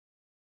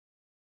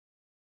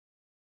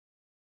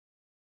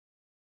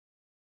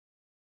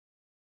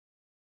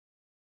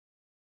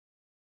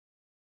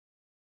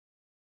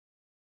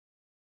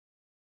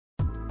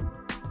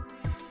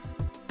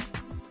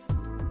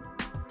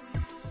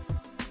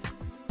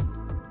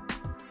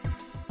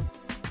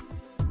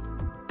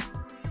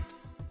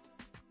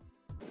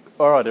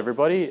All right,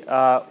 everybody.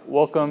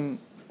 Welcome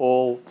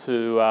all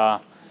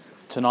to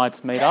tonight's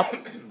meetup.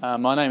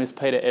 My name is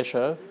Peter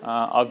Esho.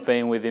 I've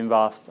been with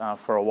Invast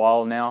for a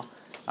while now,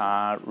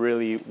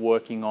 really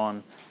working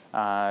on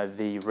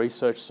the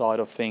research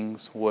side of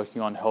things,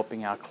 working on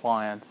helping our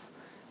clients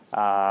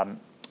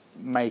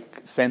make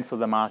sense of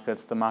the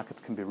markets. The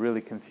markets can be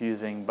really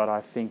confusing, but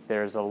I think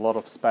there's a lot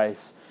of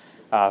space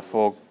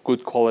for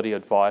good quality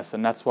advice,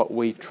 and that's what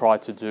we've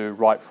tried to do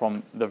right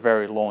from the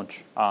very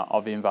launch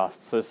of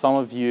Invast. So some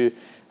of you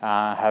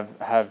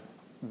have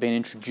been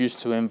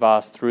introduced to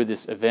Invast through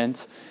this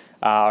event.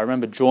 I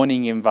remember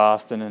joining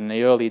Invast, and in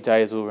the early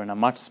days we were in a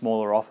much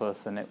smaller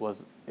office, and it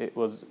was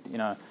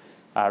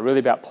really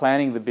about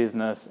planning the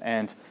business,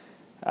 and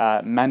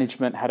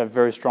management had a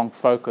very strong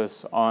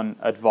focus on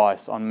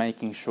advice, on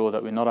making sure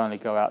that we not only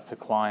go out to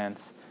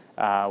clients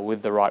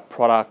with the right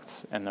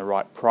products and the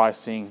right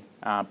pricing,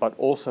 but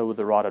also with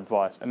the right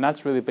advice. And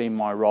that's really been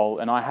my role,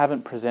 and I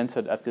haven't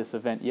presented at this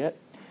event yet.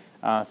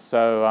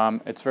 So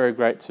it's very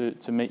great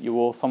to meet you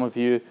all. Some of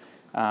you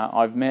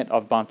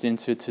I've bumped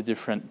into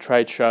different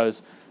trade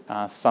shows.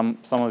 Some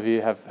of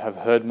you have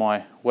heard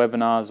my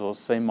webinars or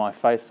seen my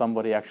face.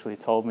 Somebody actually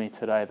told me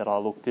today that I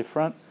look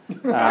different.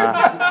 So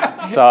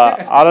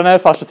I don't know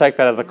if I should take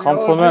that as a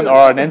compliment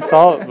or an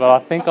insult, but I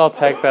think I'll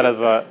take that as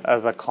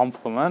a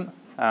compliment.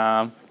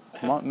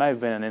 May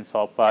have been an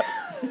insult, but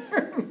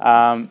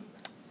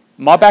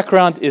my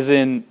background is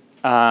in,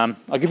 I'll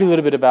give you a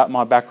little bit about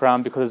my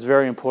background because it's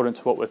very important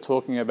to what we're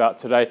talking about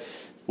today.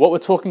 What we're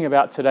talking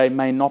about today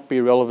may not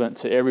be relevant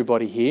to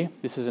everybody here.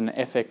 This is an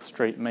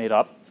FXStreet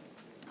meetup.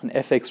 And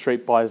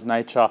FXStreet by its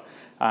nature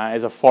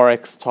is a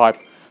Forex type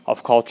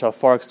of culture,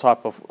 Forex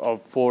type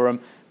of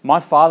forum. My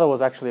father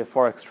was actually a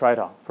Forex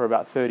trader for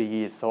about 30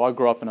 years. So I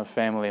grew up in a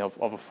family of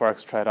a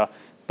Forex trader,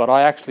 but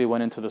I actually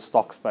went into the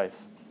stock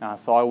space.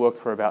 So I worked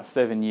for about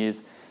 7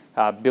 years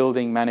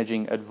building,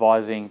 managing,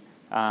 advising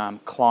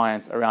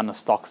clients around the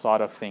stock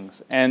side of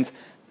things. And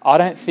I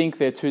don't think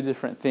they're two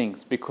different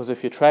things, because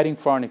if you're trading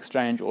foreign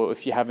exchange or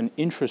if you have an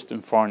interest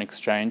in foreign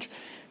exchange,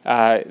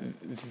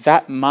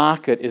 that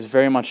market is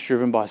very much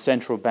driven by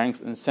central banks,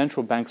 and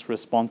central banks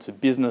respond to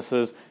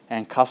businesses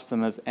and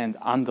customers and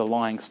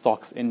underlying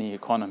stocks in the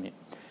economy.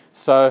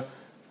 So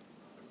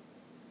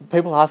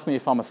people ask me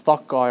if I'm a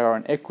stock guy or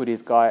an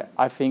equities guy.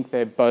 I think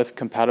they're both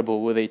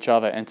compatible with each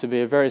other, and to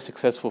be a very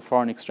successful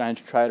foreign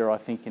exchange trader, I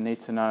think you need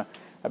to know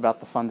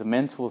about the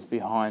fundamentals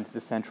behind the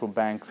central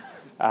banks,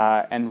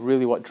 and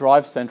really what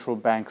drives central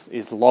banks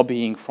is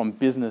lobbying from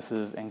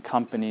businesses and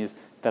companies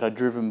that are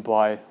driven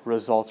by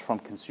results from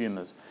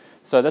consumers.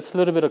 So that's a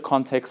little bit of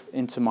context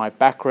into my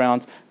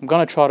background. I'm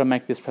going to try to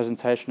make this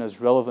presentation as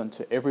relevant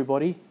to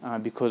everybody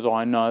because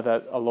I know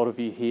that a lot of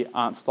you here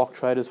aren't stock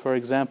traders, for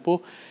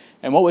example.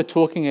 And what we're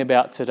talking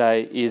about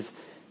today is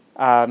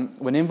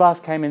when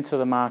Invast came into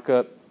the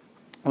market,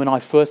 when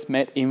I first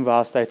met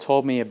Invast, they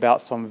told me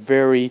about some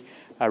very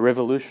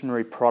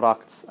revolutionary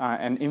products,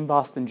 and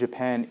Invast in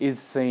Japan is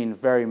seen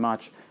very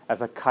much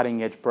as a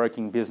cutting-edge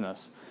broking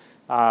business.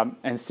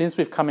 And since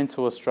we've come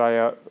into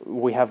Australia,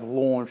 we have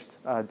launched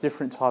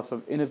different types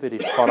of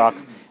innovative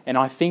products, and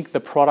I think the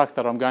product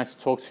that I'm going to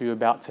talk to you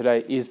about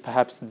today is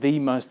perhaps the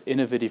most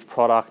innovative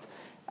product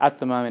at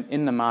the moment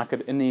in the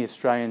market, in the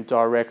Australian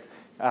direct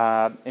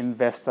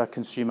investor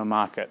consumer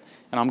market.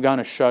 And I'm going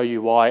to show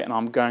you why, and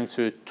I'm going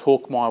to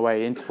talk my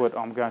way into it.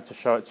 I'm going to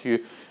show it to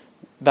you.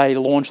 They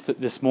launched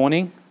it this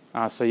morning,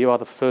 so you are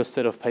the first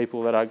set of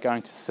people that are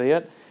going to see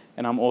it.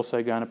 And I'm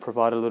also going to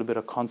provide a little bit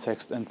of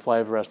context and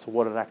flavour as to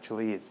what it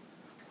actually is.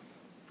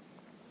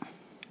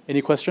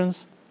 Any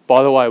questions?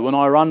 By the way, when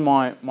I run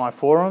my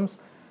forums,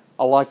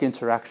 I like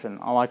interaction.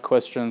 I like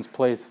questions.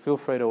 Please feel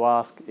free to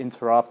ask,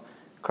 interrupt,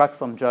 crack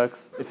some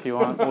jokes if you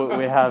want.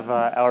 We have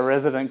our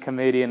resident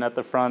comedian at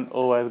the front,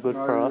 always good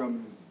for us.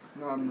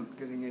 No, I'm not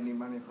getting any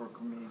money for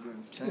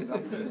comedians. Stand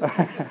up.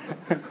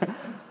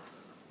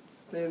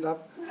 Stand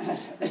up.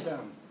 Sit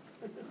down.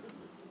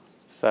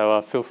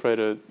 So feel free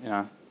to,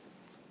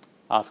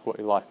 ask what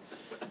you like.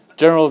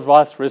 General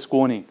advice, risk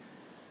warning.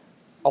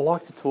 I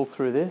like to talk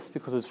through this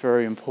because it's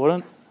very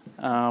important.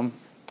 I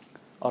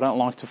don't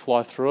like to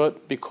fly through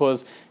it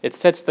because it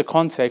sets the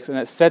context and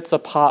it sets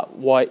apart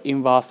why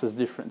Invast is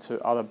different to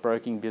other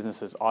broking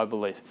businesses, I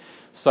believe.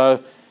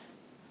 So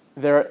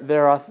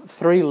there are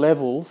three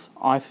levels,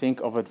 I think,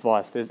 of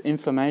advice. There's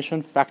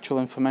information, factual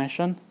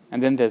information,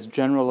 and then there's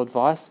general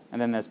advice,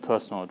 and then there's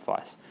personal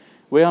advice.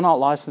 We are not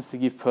licensed to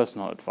give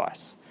personal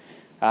advice.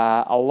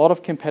 A lot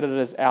of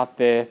competitors out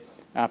there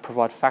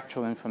provide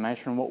factual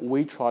information. What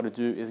we try to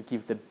do is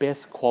give the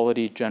best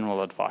quality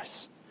general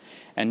advice.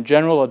 And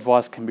general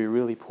advice can be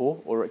really poor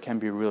or it can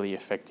be really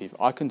effective.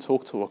 I can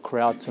talk to a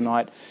crowd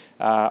tonight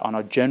on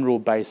a general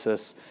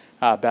basis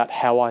about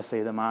how I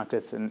see the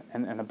markets and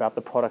about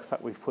the products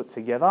that we've put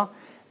together.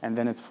 And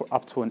then it's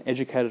up to an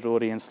educated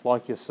audience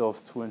like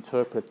yourselves to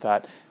interpret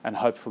that and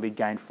hopefully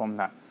gain from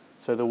that.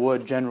 So the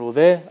word general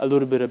there, a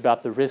little bit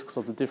about the risks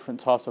of the different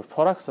types of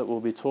products that we'll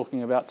be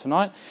talking about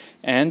tonight.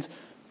 And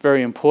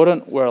very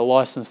important, we're a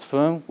licensed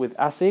firm with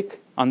ASIC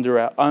under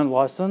our own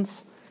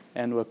license.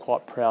 and we're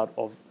quite proud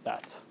of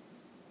that.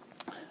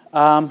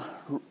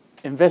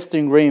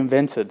 Investing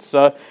reinvented.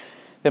 So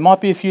there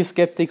might be a few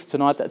skeptics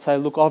tonight that say,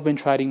 look, I've been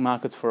trading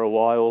markets for a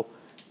while.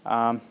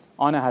 I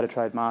know how to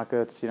trade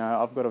markets.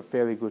 I've got a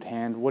fairly good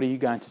hand. What are you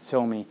going to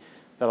tell me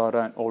that I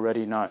don't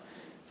already know?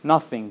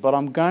 Nothing, but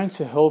I'm going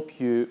to help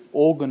you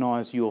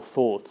organize your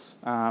thoughts.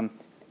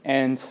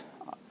 And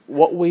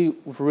what we've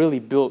really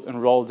built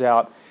and rolled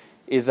out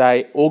is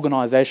a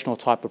organizational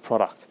type of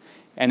product.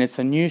 And it's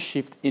a new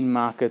shift in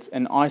markets,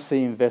 and I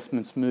see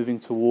investments moving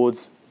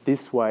towards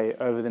this way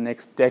over the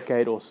next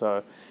decade or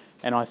so.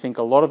 And I think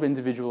a lot of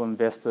individual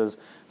investors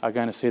are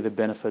going to see the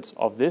benefits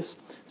of this.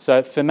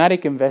 So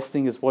thematic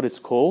investing is what it's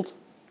called,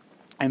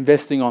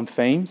 investing on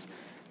themes.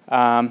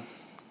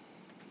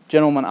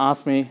 Gentleman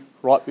asked me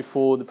right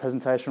before the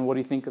presentation, what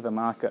do you think of the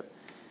market?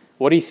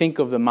 What do you think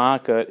of the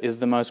market is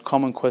the most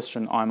common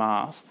question I'm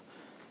asked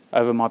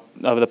over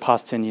the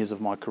past 10 years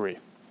of my career.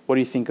 What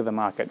do you think of the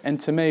market? And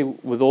to me,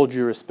 with all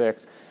due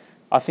respect,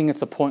 I think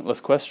it's a pointless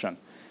question,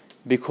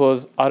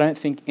 because I don't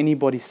think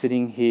anybody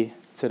sitting here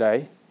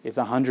today is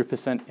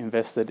 100%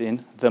 invested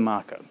in the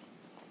market.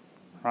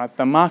 Right?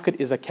 The market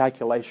is a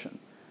calculation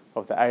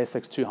of the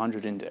ASX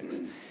 200 index.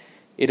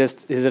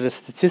 Is it a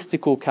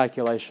statistical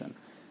calculation?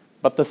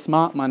 But the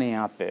smart money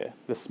out there,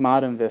 the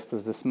smart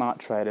investors, the smart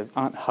traders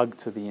aren't hugged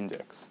to the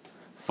index.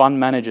 Fund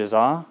managers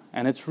are,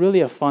 and it's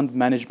really a fund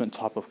management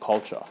type of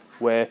culture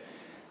where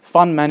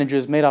fund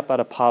managers meet up at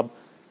a pub,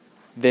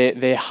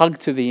 they're hugged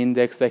to the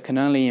index, they can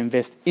only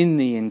invest in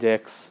the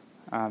index,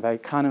 they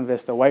can't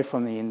invest away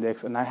from the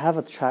index, and they have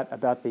a chat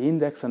about the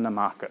index and the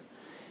market.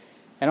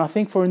 And I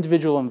think for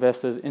individual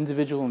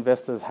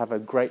investors have a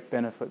great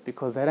benefit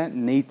because they don't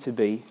need to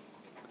be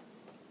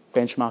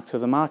benchmarked to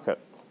the market.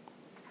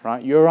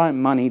 Right? Your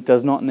own money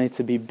does not need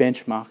to be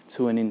benchmarked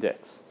to an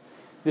index.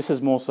 This is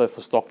more so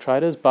for stock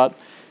traders, but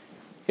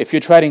if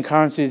you're trading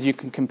currencies, you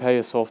can compare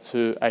yourself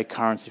to a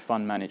currency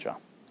fund manager.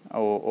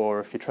 Or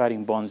if you're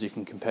trading bonds, you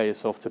can compare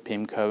yourself to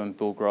PIMCO and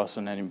Bill Gross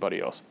and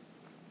anybody else.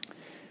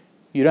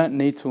 You don't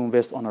need to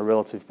invest on a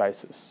relative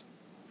basis.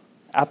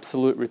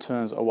 Absolute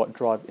returns are what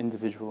drive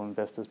individual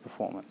investors'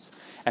 performance.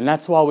 And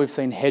that's why we've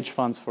seen hedge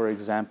funds, for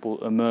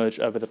example, emerge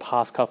over the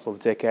past couple of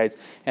decades,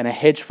 and a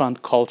hedge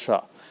fund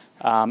culture.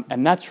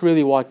 And that's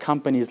really why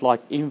companies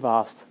like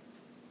Invast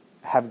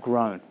have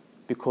grown,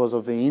 because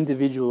of the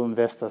individual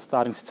investor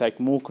starting to take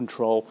more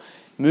control,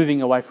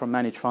 moving away from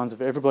managed funds.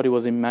 If everybody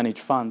was in managed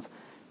funds,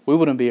 we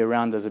wouldn't be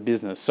around as a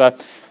business. So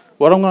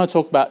what I'm going to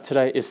talk about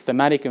today is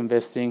thematic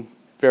investing,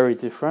 very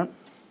different.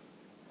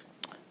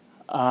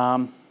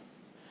 I'm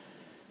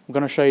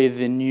going to show you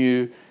the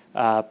new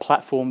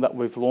platform that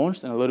we've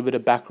launched and a little bit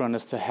of background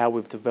as to how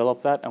we've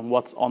developed that and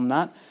what's on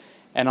that.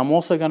 And I'm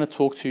also going to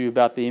talk to you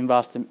about the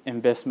Invast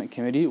Investment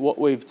Committee. What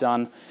we've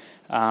done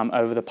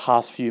over the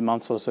past few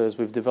months or so is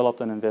we've developed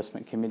an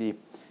investment committee.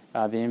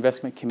 The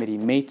investment committee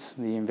meets.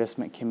 The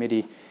investment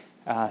committee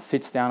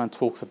sits down and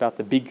talks about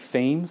the big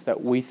themes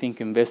that we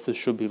think investors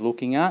should be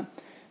looking at.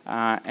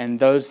 And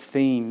those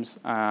themes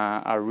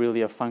are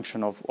really a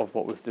function of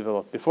what we've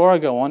developed. Before I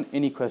go on,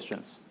 any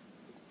questions?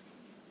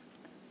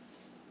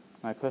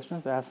 No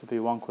questions? There has to be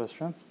one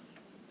question.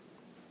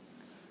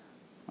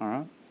 All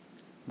right,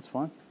 that's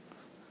fine.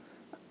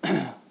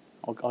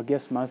 I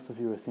guess most of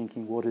you are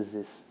thinking, what is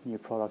this new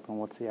product and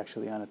what's he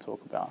actually going to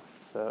talk about?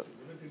 So,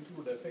 will it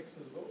include FX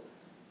as well?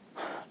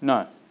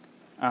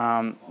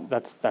 No,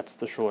 that's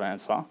the short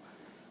answer.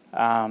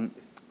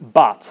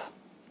 But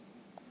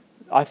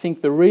I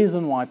think the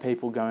reason why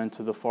people go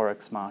into the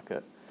Forex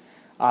market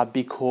are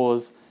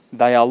because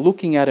they are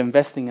looking at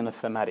investing in a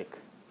thematic.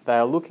 They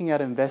are looking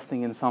at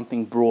investing in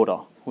something broader.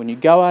 When you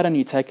go out and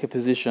you take a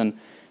position,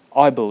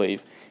 I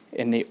believe,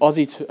 in the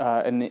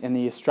in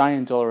the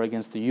Australian dollar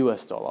against the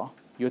US dollar,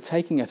 you're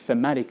taking a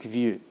thematic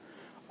view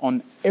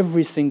on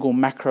every single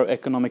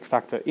macroeconomic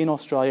factor in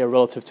Australia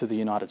relative to the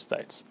United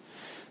States.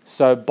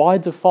 So by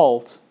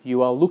default,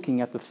 you are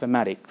looking at the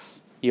thematics.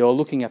 You are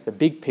looking at the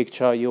big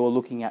picture. You are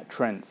looking at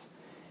trends.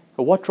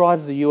 But what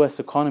drives the US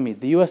economy?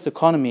 The US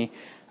economy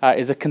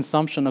is a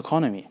consumption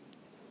economy,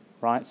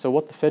 right? So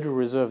what the Federal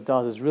Reserve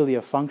does is really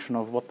a function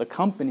of what the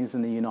companies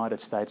in the United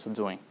States are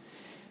doing.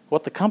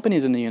 What the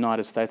companies in the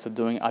United States are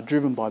doing are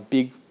driven by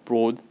big,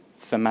 broad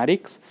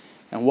thematics.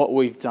 And what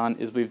we've done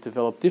is we've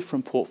developed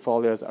different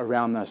portfolios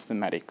around those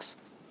thematics.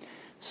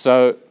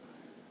 So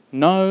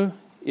no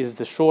is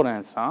the short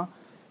answer,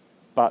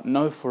 but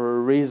no for a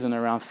reason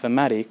around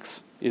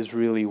thematics is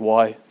really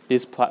why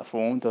this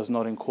platform does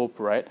not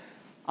incorporate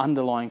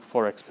underlying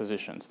Forex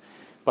positions.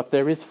 But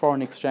there is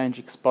foreign exchange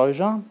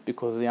exposure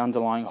because the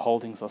underlying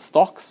holdings are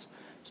stocks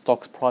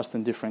priced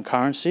in different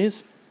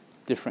currencies.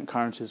 Different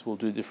currencies will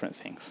do different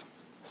things.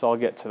 So I'll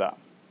get to that.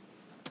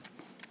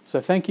 So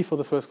thank you for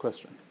the first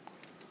question.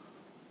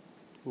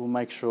 We'll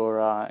make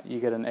sure you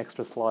get an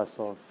extra slice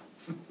of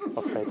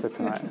pizza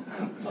tonight.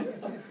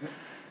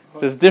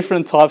 There's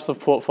different types of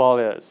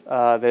portfolios.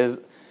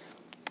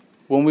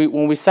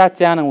 When we sat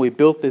down and we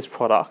built this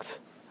product,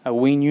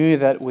 we knew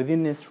that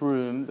within this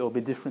room there will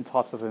be different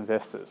types of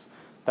investors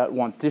that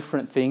want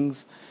different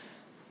things.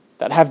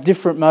 that have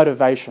different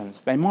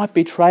motivations. They might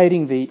be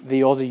trading the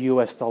Aussie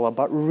US dollar,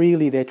 but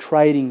really they're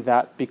trading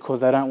that because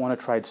they don't want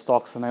to trade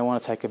stocks and they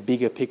want to take a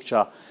bigger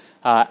picture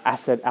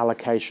asset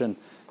allocation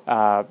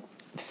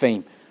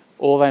theme.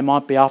 Or they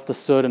might be after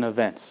certain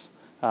events.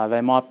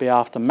 They might be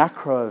after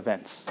macro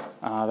events.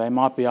 They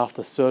might be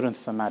after certain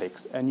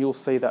thematics. And you'll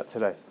see that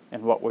today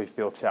in what we've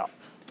built out.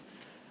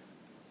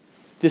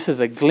 This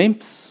is a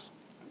glimpse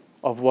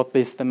of what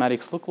these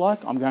thematics look like.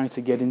 I'm going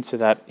to get into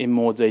that in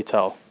more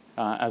detail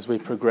as we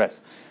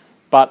progress.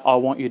 But I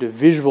want you to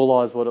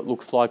visualize what it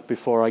looks like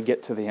before I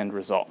get to the end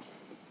result.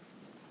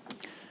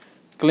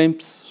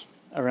 Glimpse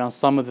around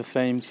some of the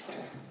themes.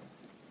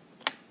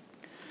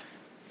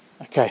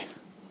 Okay,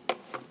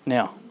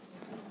 now,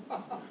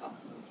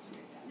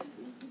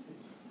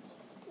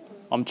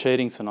 I'm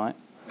cheating tonight.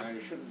 No,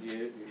 you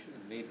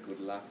shouldn't need good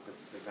luck with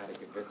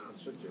thematic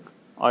investment, should you?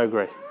 I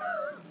agree.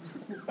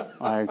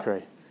 I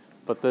agree.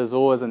 But there's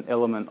always an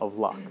element of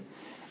luck.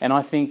 And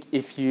I think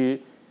if you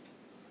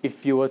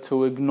were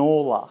to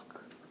ignore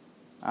luck,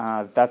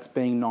 that's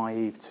being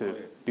naive too,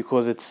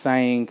 because it's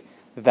saying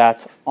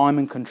that I'm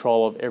in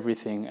control of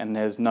everything and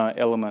there's no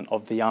element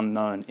of the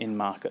unknown in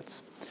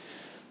markets.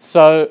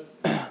 So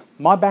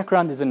my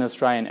background is in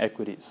Australian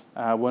equities.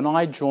 When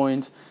I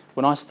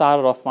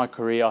started off my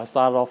career, I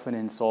started off in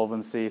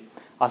insolvency.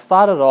 I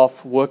started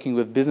off working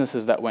with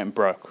businesses that went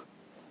broke.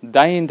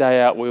 Day in,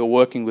 day out, we were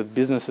working with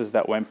businesses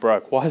that went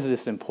broke. Why is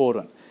this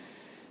important?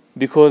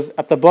 Because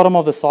at the bottom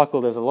of the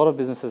cycle, there's a lot of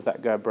businesses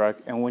that go broke.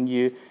 And when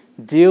you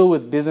deal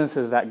with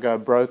businesses that go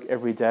broke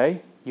every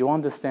day, you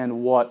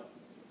understand what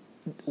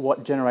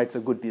generates a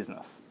good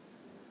business.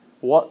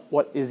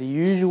 What is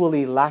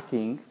usually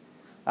lacking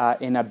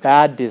in a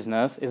bad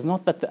business is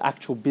not that the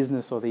actual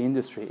business or the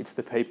industry, it's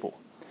the people.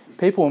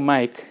 People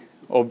make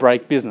or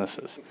break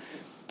businesses.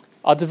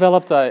 I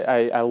developed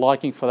a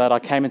liking for that. I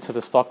came into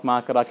the stock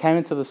market. I came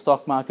into the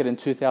stock market in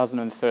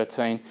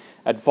 2013,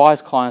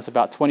 advised clients,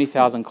 about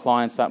 20,000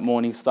 clients at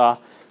Morningstar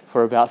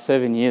for about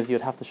 7 years. You'd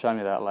have to show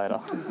me that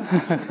later.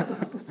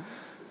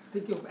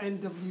 Think of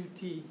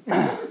NWT.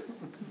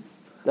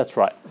 That's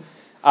right.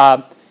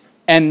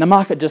 And the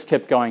market just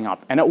kept going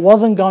up. And it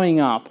wasn't going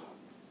up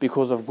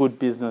because of good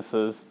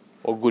businesses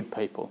or good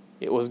people.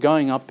 It was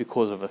going up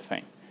because of a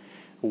thing.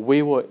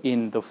 We were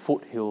in the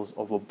foothills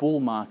of a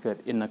bull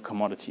market in the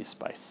commodity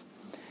space.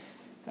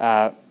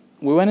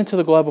 We went into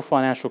the global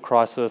financial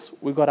crisis.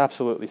 We got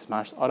absolutely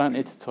smashed. I don't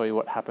need to tell you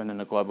what happened in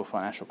the global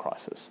financial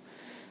crisis.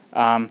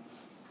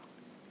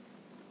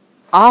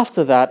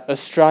 After that,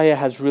 Australia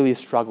has really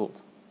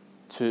struggled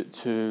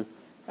to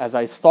as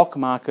a stock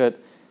market,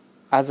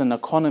 as an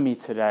economy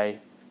today,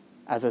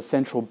 as a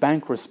central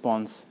bank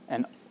response,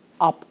 and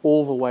up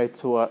all the way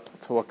to a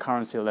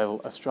currency level,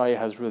 Australia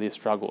has really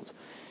struggled.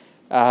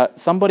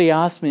 Somebody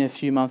asked me a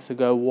few months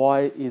ago,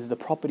 why is the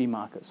property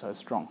market so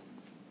strong?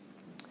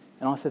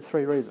 And I said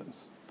 3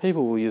 reasons.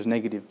 People will use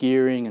negative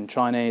gearing and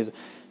Chinese.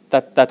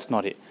 That's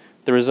not it.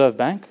 The Reserve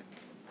Bank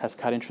has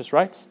cut interest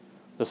rates.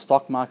 The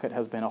stock market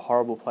has been a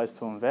horrible place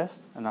to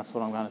invest, and that's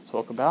what I'm going to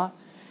talk about.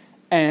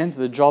 And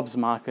the jobs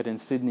market in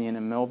Sydney and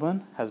in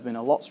Melbourne has been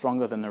a lot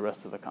stronger than the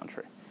rest of the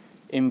country.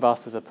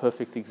 Invast is a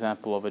perfect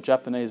example of a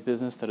Japanese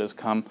business that has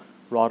come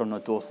right on the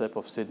doorstep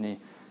of Sydney.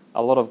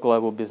 A lot of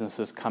global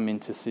businesses come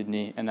into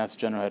Sydney, and that's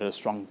generated a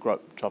strong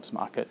jobs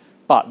market.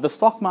 But the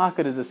stock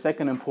market is a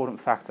second important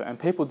factor, and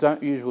people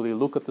don't usually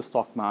look at the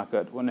stock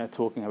market when they're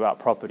talking about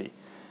property.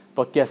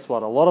 But guess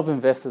what? A lot of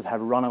investors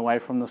have run away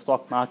from the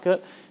stock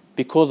market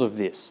because of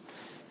this.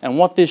 And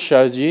what this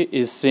shows you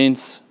is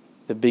since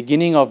the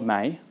beginning of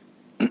May,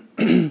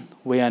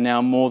 we are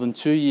now more than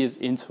 2 years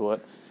into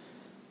it,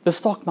 the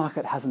stock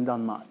market hasn't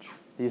done much.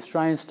 The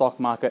Australian stock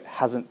market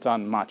hasn't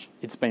done much.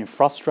 It's been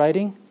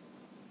frustrating,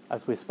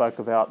 as we spoke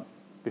about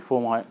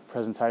before my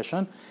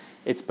presentation.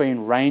 It's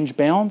been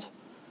range-bound,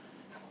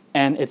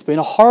 and it's been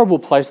a horrible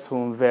place to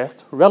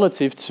invest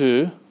relative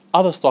to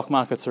other stock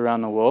markets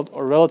around the world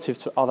or relative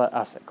to other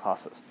asset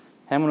classes.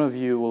 How many of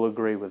you will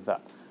agree with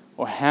that?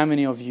 Or how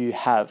many of you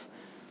have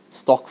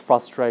stock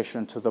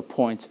frustration to the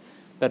point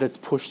that it's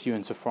pushed you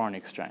into foreign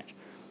exchange,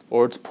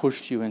 or it's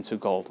pushed you into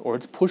gold, or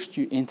it's pushed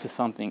you into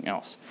something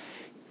else?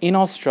 In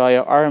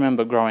Australia, I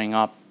remember growing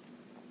up,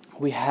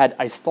 we had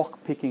a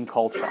stock-picking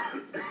culture.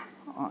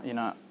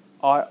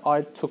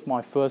 I took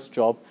my first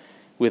job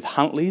with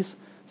Huntleys.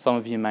 Some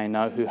of you may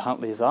know who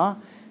Huntleys are.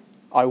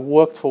 I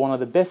worked for one of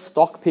the best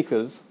stock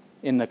pickers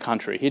in the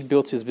country. He'd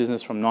built his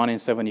business from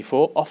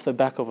 1974 off the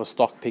back of a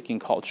stock-picking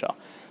culture.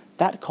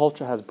 That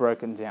culture has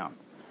broken down.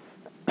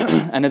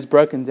 And it's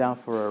broken down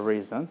for a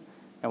reason.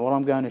 And what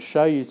I'm going to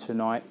show you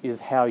tonight is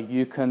how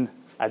you can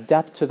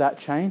adapt to that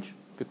change,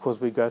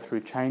 because we go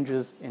through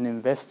changes in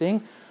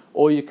investing,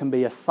 or you can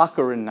be a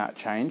sucker in that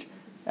change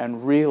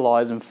and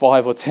realize in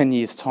 5 or 10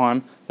 years'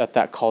 time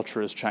that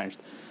culture has changed.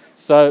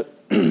 So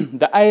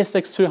the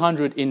ASX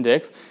 200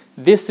 index,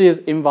 this is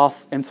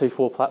Invast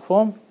MT4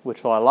 platform,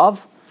 which I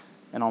love,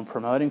 and I'm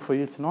promoting for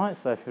you tonight.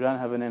 So if you don't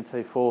have an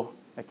MT4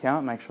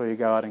 account, make sure you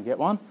go out and get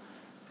one.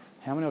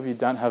 How many of you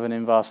don't have an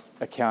Invast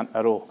account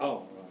at all? Oh,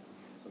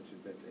 right. So you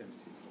bet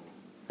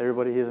MC4.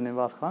 Everybody here's an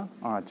Invast client?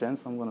 All right,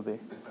 gents, I'm going to be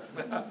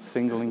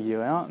singling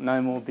you out. No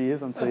more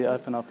beers until you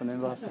open up an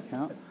Invast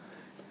account.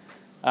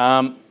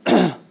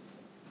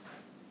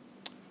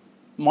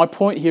 My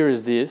point here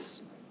is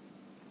this.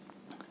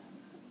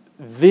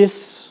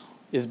 This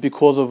is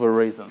because of a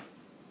reason.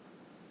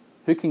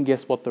 Who can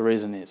guess what the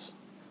reason is?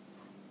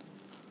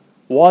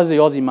 Why has the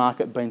Aussie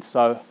market been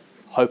so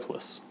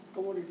hopeless?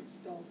 Commodity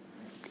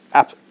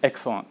stock.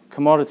 Excellent.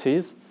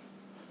 Commodities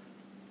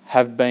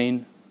have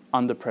been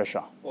under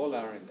pressure. All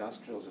our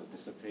industrials have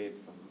disappeared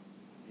from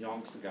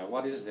yonks ago.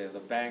 What is there? The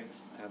banks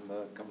and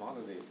the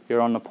commodities. You're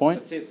on the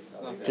point? That's it.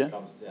 I think Jen? that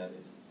comes down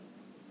is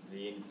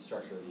the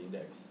structure of the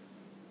index.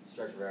 The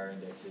structure of our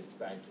index is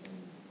banking.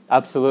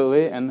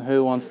 Absolutely. And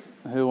who wants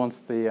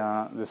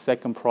the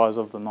second prize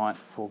of the night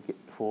for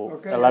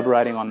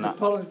elaborating on The that?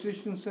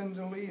 politicians and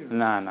the leaders.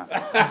 No.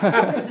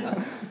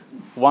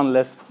 One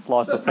less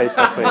slice of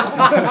pizza for you.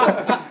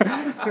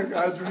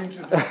 I'll drink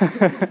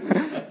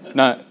it.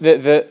 No,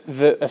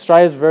 the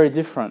Australia is very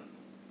different.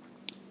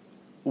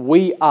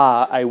 We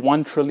are a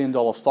 $1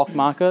 trillion stock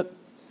market,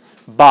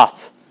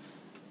 but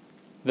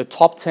the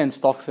top 10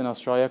 stocks in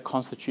Australia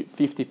constitute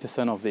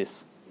 50% of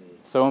this.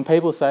 So when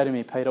people say to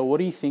me, Peter, what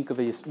do you think of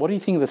this? What do you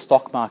think of the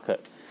stock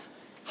market?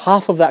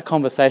 Half of that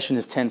conversation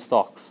is 10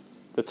 stocks,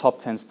 the top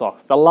 10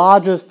 stocks. The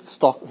largest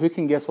stock, who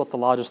can guess what the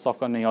largest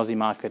stock on the Aussie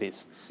market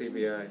is?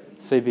 CBA.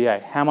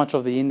 CBA. How much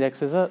of the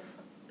index is it?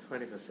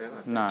 20%, I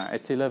think. No,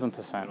 it's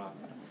 11%. Right.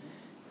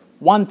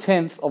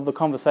 1/10 of the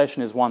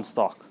conversation is one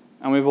stock.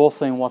 And we've all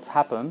seen what's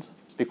happened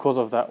because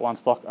of that one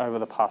stock over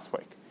the past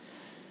week.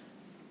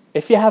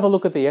 If you have a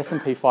look at the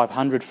S&P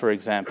 500, for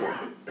example,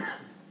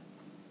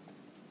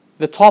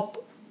 the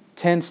top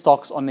 10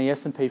 stocks on the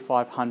S&P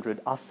 500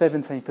 are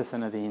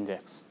 17% of the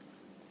index.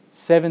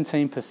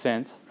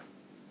 17%.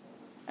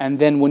 And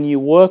then when you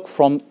work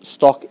from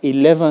stock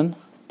 11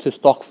 to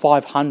stock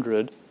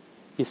 500,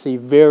 you see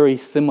very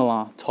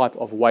similar type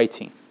of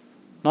weighting.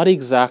 Not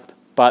exact,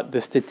 but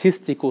the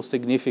statistical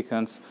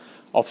significance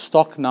of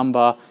stock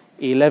number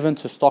 11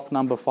 to stock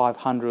number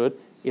 500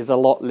 is a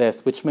lot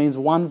less, which means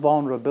one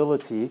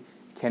vulnerability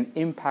can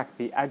impact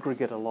the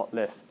aggregate a lot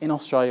less. In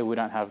Australia, we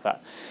don't have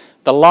that.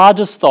 The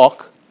largest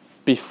stock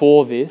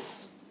before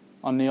this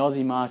on the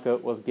Aussie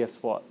market was, guess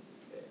what?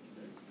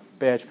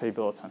 BHP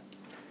Billiton.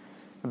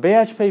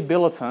 BHP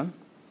Billiton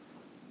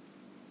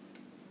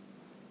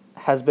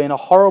has been a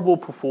horrible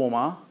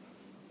performer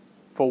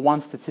for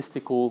one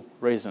statistical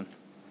reason.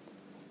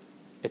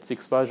 It's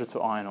exposure to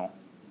iron ore.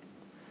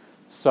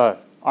 So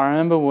I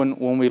remember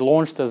when we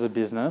launched as a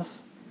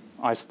business,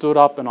 I stood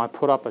up and I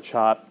put up a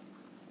chart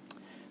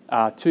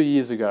 2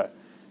 years ago,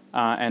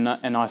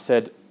 and I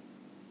said,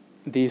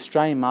 the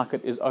Australian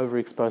market is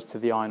overexposed to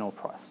the iron ore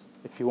price.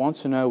 If you want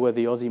to know where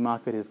the Aussie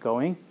market is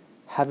going,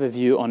 have a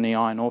view on the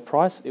iron ore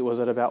price. It was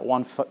at about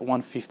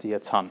 150 a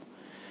tonne.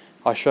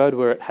 I showed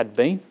where it had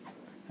been,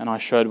 and I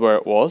showed where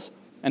it was.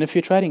 And if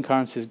you're trading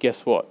currencies,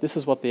 guess what? This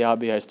is what the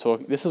RBA is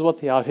talking. This is what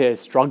the RBA is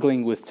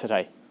struggling with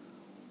today.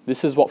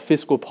 This is what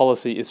fiscal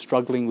policy is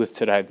struggling with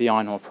today, the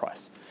iron ore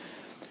price.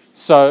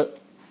 So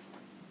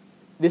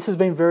this has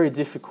been very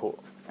difficult,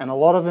 and a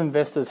lot of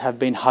investors have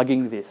been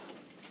hugging this.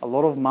 A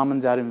lot of mum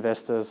and dad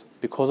investors,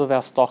 because of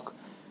our stock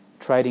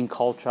trading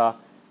culture,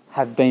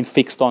 have been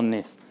fixed on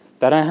this.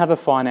 They don't have a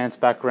finance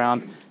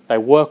background. They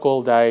work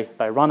all day.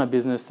 They run a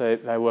business.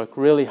 They work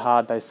really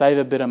hard. They save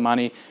a bit of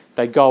money.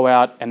 They go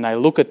out and they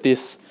look at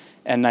this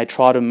and they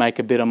try to make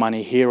a bit of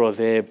money here or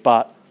there,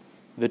 but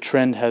the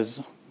trend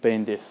has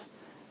been this.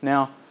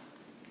 Now,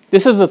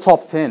 this is the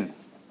top 10,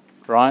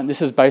 right? This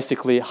is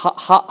basically,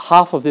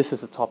 half of this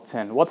is the top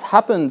 10. What's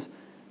happened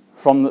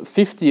from the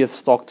 50th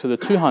stock to the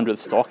 200th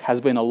stock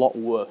has been a lot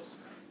worse.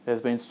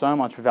 There's been so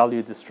much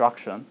value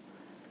destruction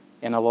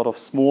in a lot of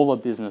smaller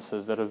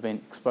businesses that have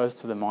been exposed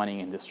to the mining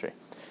industry.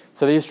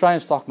 So the Australian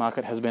stock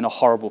market has been a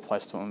horrible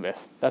place to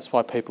invest. That's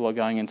why people are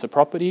going into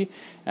property,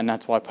 and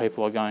that's why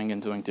people are going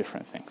and doing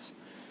different things.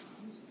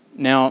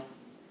 Now,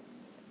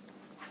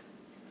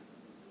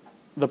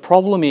 the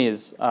problem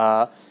is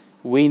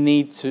we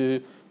need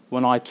to,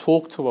 when I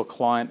talk to a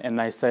client and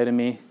they say to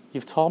me,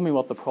 you've told me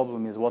what the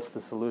problem is, what's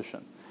the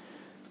solution?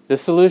 The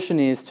solution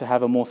is to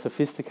have a more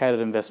sophisticated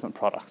investment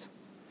product.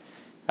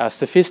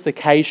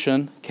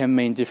 Sophistication can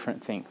mean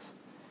different things.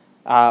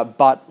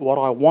 But what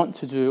I want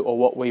to do, or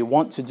what we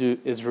want to do,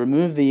 is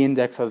remove the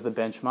index as the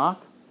benchmark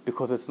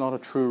because it's not a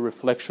true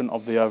reflection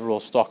of the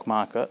overall stock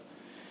market.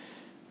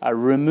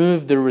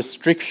 Remove the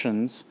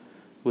restrictions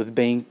with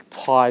being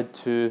tied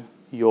to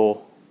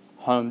your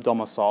home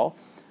domicile.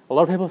 A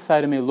lot of people say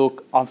to me,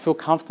 look, I feel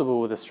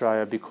comfortable with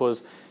Australia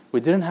because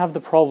we didn't have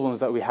the problems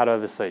that we had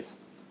overseas.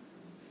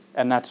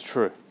 And that's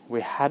true.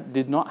 We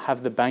did not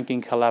have the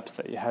banking collapse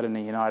that you had in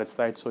the United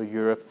States or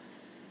Europe.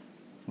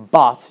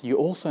 But you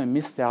also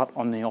missed out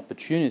on the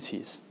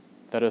opportunities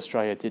that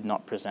Australia did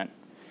not present.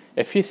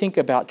 If you think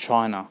about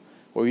China,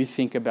 or you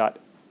think about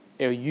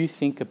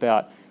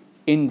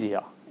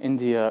India,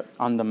 India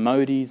under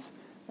Modi's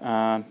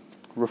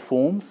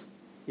reforms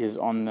is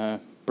on the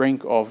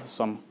brink of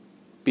some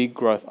big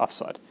growth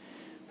upside.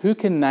 Who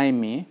can name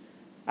me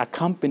a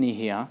company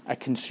here, a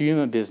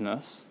consumer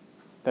business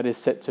that is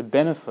set to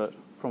benefit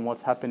from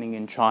what's happening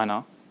in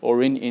China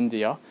or in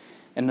India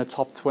in the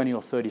top 20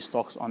 or 30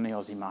 stocks on the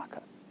Aussie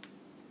market?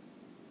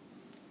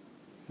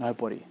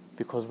 Nobody,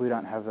 because we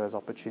don't have those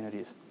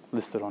opportunities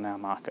listed on our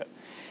market.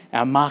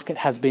 Our market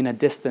has been a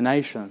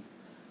destination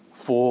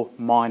for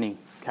mining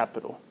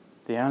capital.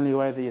 The only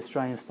way the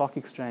Australian Stock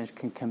Exchange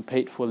can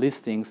compete for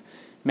listings,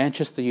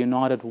 Manchester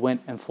United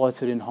went and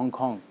floated in Hong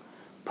Kong.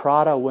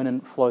 Prada went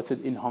and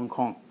floated in Hong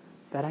Kong.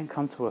 They don't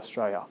come to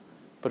Australia.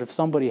 But if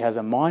somebody has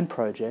a mine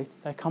project,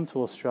 they come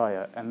to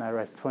Australia and they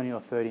raise $20 or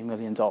 $30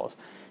 million.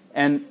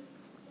 And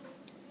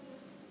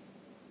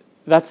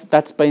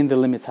that's been the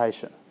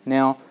limitation.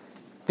 Now,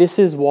 this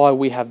is why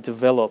we have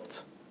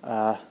developed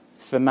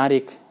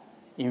thematic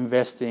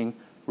investing,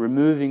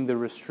 removing the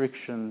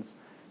restrictions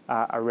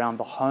around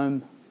the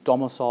home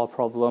domicile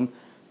problem,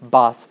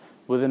 but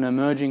with an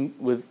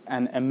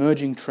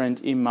emerging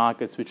trend in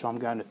markets, which I'm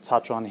going to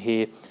touch on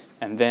here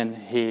and then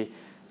here,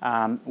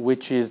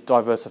 which is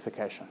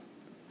diversification.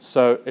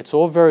 So it's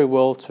all very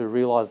well to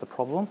realise the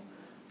problem,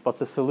 but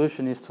the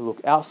solution is to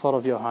look outside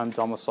of your home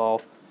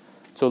domicile,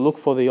 to look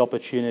for the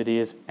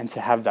opportunities and to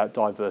have that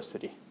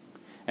diversity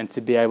and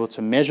to be able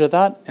to measure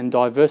that, and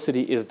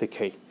diversity is the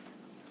key.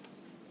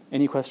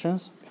 Any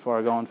questions before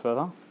I go on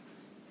further?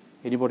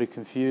 Anybody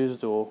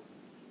confused or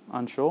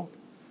unsure?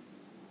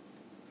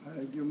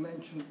 You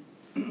mentioned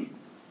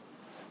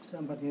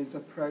somebody has a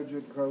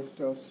project goes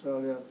to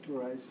Australia to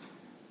raise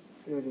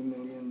 $30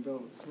 million.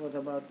 What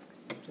about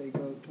if they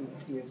go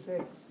to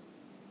TSX?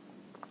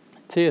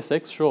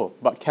 TSX, sure,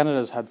 but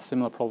Canada's had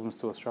similar problems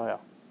to Australia.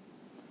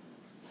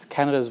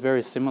 Canada's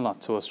very similar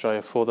to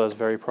Australia for those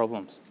very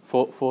problems,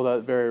 for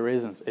those very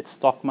reasons. Its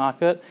stock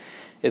market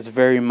is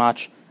very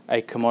much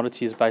a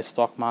commodities-based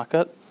stock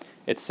market.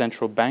 Its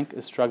central bank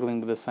is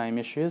struggling with the same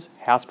issues.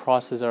 House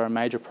prices are a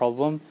major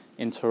problem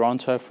in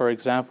Toronto, for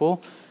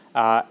example.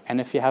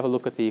 And if you have a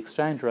look at the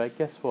exchange rate,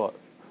 guess what?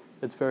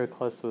 It's very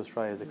close to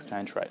Australia's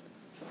exchange rate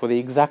for the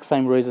exact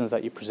same reasons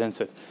that you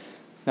presented.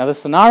 Now, the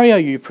scenario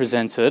you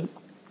presented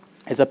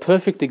is a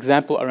perfect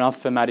example around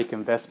thematic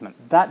investment.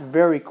 That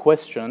very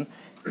question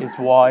is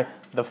why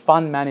the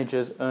fund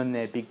managers earn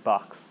their big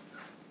bucks.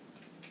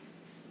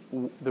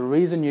 The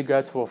reason you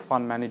go to a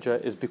fund manager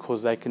is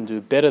because they can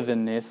do better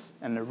than this,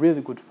 and the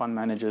really good fund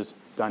managers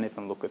don't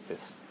even look at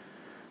this.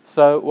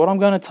 So what I'm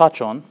going to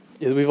touch on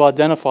is we've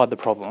identified the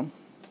problem.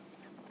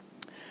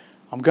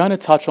 I'm going to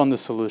touch on the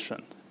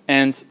solution,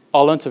 and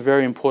I learnt a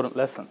very important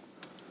lesson,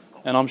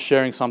 and I'm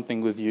sharing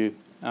something with you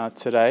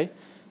today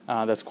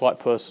that's quite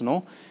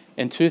personal.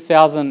 In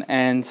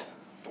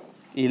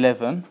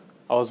 2011,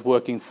 I was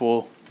working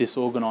for this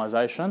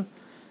organisation,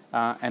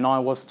 and I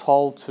was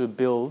told to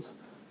build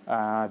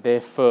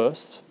their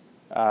first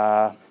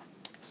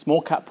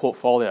small cap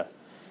portfolio.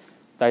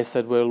 They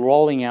said, we're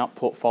rolling out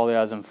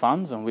portfolios and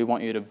funds, and we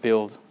want you to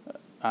build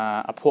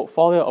a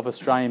portfolio of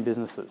Australian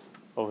businesses,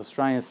 of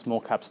Australian small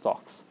cap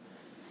stocks.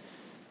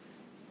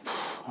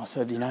 I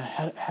said,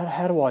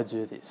 how do I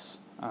do this?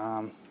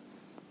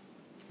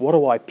 What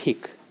do I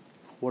pick?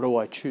 What do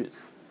I choose?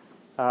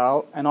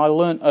 And I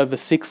learned over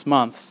 6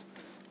 months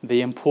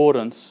the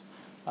importance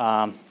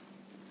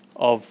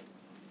of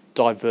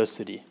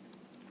diversity.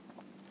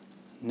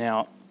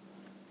 Now,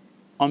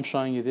 I'm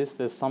showing you this.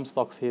 There's some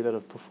stocks here that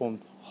have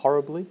performed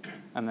horribly,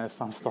 and there's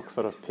some stocks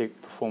that have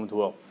performed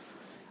well.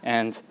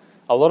 And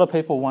a lot of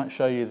people won't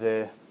show you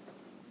their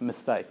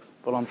mistakes,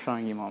 but I'm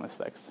showing you my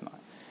mistakes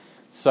tonight.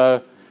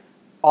 So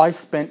I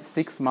spent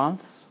 6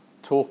 months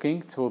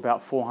talking to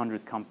about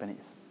 400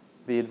 companies.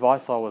 The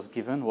advice I was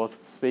given was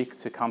speak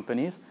to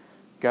companies,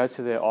 go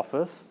to their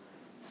office,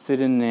 sit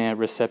in their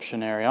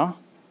reception area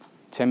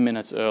 10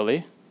 minutes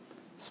early,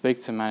 speak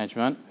to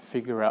management,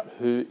 figure out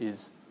who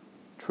is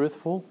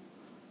truthful,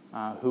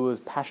 who is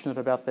passionate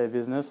about their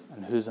business,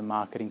 and who's a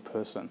marketing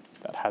person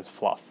that has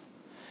fluff.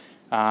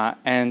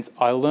 And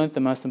I learned the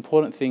most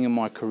important thing in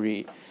my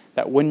career,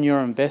 that when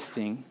you're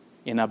investing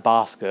in a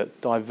basket,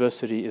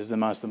 diversity is the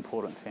most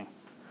important thing.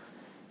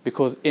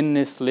 Because in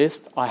this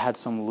list, I had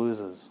some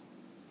losers,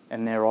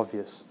 and they're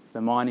obvious.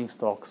 The mining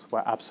stocks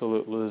were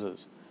absolute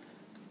losers.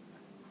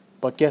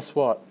 But guess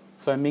what?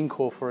 So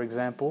Mincor, for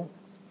example,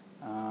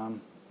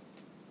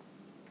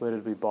 where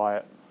did we buy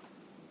it?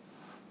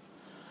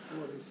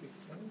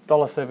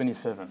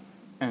 $1.77.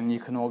 And you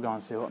can all go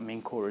and see what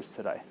Mincor is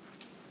today.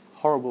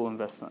 Horrible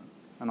investment,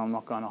 and I'm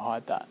not going to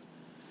hide that.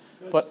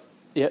 But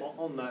yeah.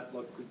 On that,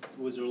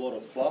 was there a lot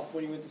of fluff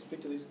when you went to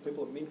speak to these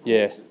people at Mincor?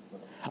 Yeah.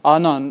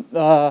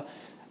 No.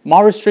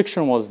 My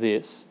restriction was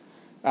this.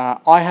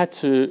 I had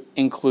to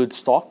include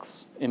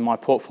stocks in my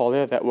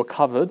portfolio that were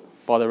covered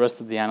by the rest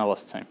of the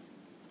analyst team.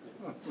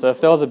 So if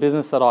there was a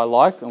business that I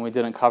liked and we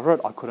didn't cover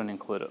it, I couldn't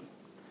include it.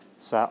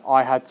 So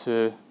I had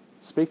to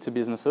speak to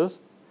businesses,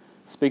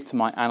 speak to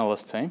my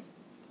analyst team,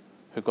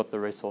 who got the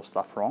resource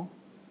stuff wrong.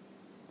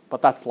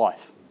 But that's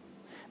life.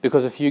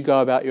 Because if you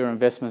go about your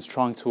investments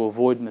trying to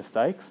avoid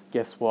mistakes,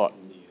 guess what?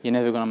 You're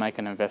never going to make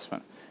an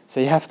investment. So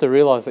you have to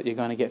realise that you're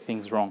going to get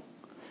things wrong.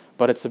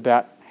 But it's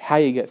about how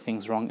you get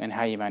things wrong and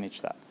how you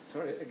manage that.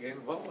 Sorry, again,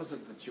 what was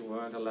it that you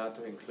weren't allowed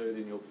to include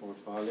in your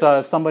portfolio? So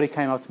if somebody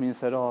came up to me and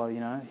said, oh,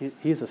 you know,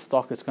 here's a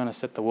stock that's going to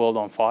set the world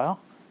on fire,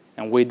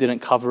 and we didn't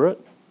cover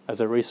it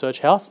as a research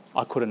house,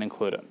 I couldn't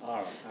include it. All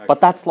right, okay. But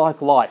that's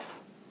like life.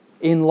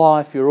 In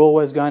life, you're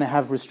always going to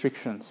have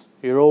restrictions.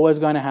 You're always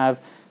going to have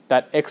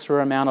that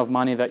extra amount of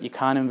money that you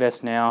can't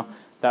invest now,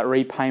 that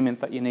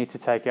repayment that you need to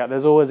take out.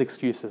 There's always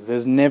excuses.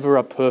 There's never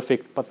a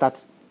perfect, but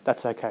that's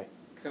okay.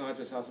 Can I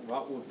just ask,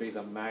 what would be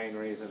the main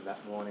reason that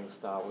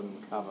Morningstar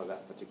wouldn't cover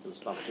that particular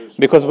stuff?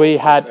 Because we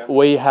had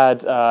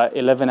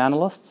 11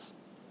 analysts,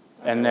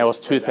 and Okay, there was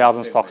so 2,000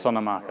 that's it stocks then. on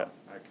the market.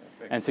 Right, okay,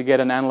 thank And to get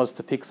an analyst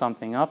to pick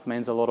something up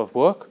means a lot of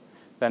work.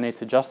 They need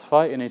to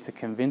justify it, you need to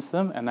convince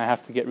them, and they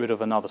have to get rid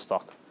of another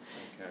stock.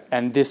 you. Okay.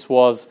 And this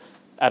was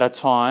at a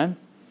time,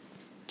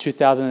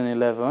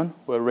 2011,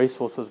 where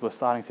resources were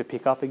starting to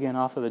pick up again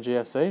after the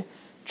GFC.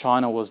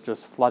 China was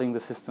just flooding the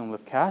system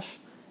with cash,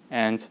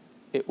 and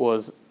it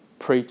was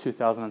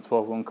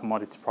pre-2012 when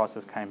commodity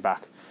prices came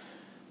back.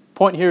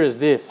 Point here is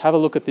this, have a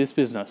look at this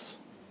business.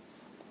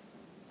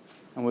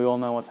 And we all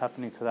know what's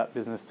happening to that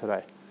business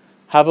today.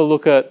 Have a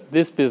look at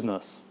this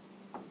business.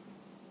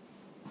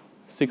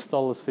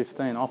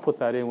 $6.15. I put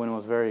that in when it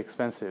was very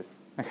expensive.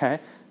 Okay?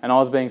 And I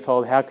was being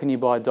told, how can you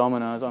buy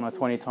Domino's on a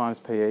 20 times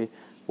PE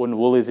when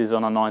Woolies is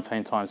on a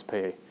 19 times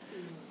PE?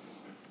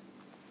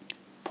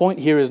 Point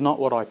here is not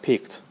what I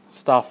picked.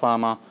 Star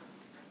Pharma,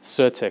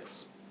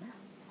 Certex.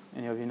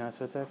 Any of you know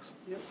Certex?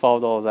 Yep.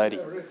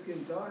 $5.80.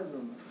 Rifkin died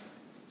on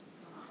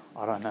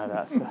I don't know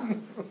that, so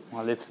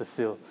my lips are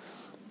sealed.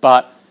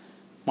 But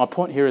my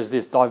point here is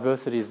this,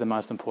 diversity is the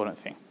most important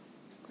thing.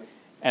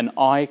 And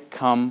I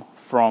come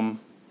from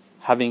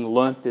having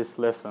learnt this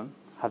lesson,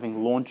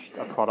 having launched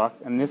a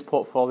product, and this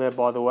portfolio,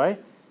 by the way,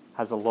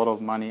 has a lot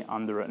of money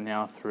under it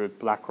now through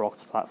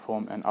BlackRock's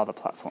platform and other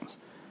platforms.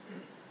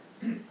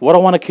 What I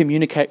want to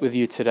communicate with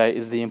you today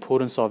is the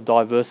importance of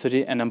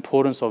diversity and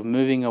importance of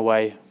moving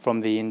away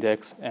from the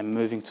index and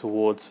moving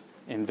towards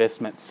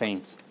investment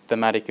themes,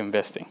 thematic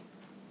investing.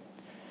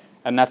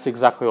 And that's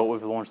exactly what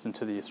we've launched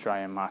into the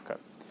Australian market.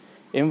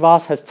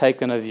 Invast has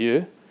taken a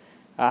view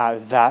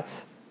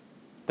that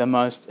the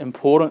most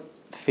important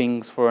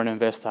things for an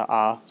investor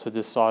are to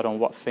decide on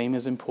what theme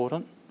is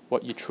important,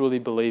 what you truly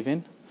believe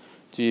in.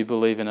 Do you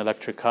believe in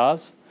electric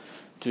cars?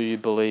 Do you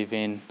believe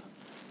in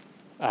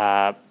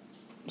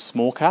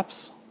small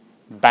caps,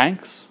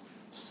 banks,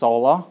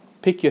 solar?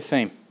 Pick your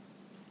theme.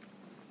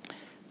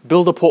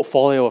 Build a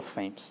portfolio of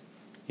themes.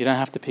 You don't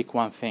have to pick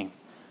one thing.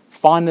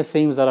 Find the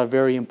themes that are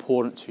very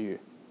important to you,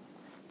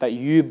 that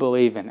you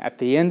believe in. At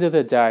the end of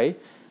the day,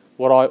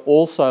 what I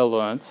also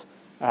learnt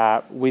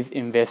with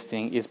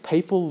investing is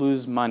people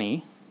lose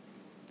money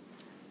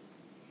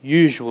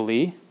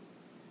usually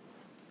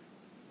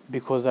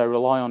because they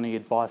rely on the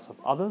advice of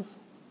others,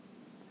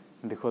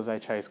 and because they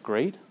chase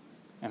greed,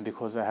 and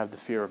because they have the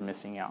fear of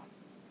missing out.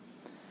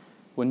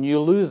 When you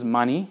lose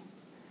money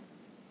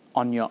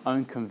on your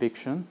own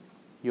conviction,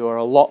 you are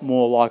a lot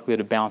more likely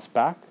to bounce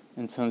back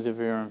in terms of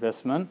your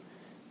investment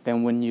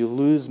than when you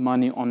lose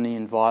money on the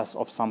advice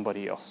of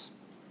somebody else.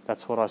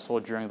 That's what I saw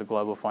during the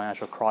global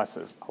financial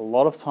crisis. A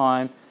lot of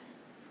time,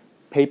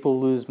 people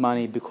lose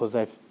money because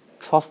they've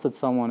trusted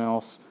someone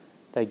else,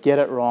 they get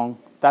it wrong,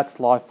 that's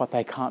life, but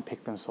they can't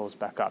pick themselves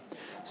back up.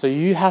 So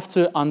you have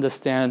to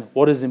understand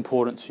what is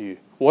important to you.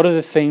 What are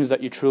the themes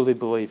that you truly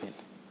believe in?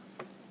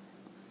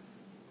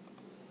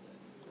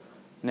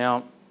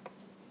 Now,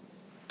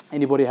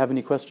 anybody have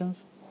any questions?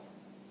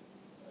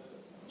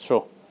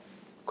 Sure.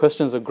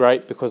 Questions are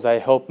great because they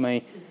help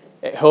me.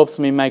 It helps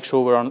me make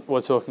sure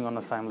we're talking on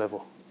the same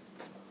level.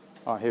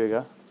 All right, here we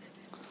go.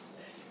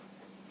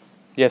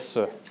 Yes,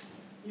 sir.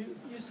 You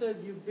said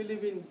you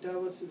believe in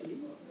diversity,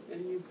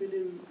 and you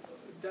believe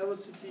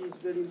diversity is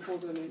very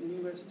important in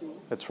investing.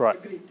 That's right.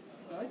 Agreed,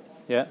 right?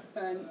 Yeah.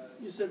 And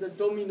you said that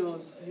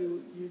Domino's,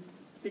 you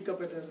pick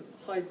up at a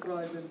high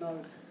price and now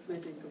it's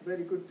making a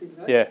very good thing,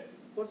 right? Yeah.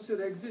 What's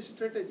your exit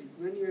strategy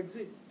when you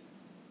exit?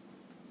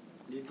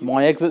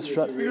 My exit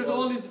strategy. Because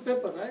all is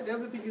paper, right?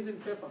 Everything is in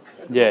paper.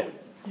 Yeah.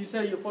 You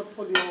say your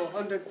portfolio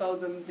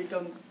 100,000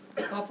 become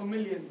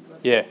 500,000. But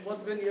Yeah.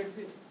 what when you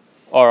exit?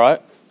 All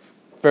right.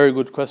 Very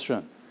good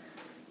question.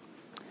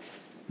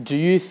 Do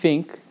you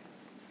think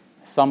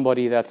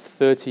somebody that's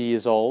 30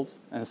 years old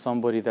and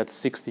somebody that's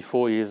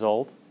 64 years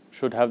old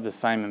should have the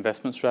same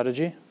investment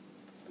strategy?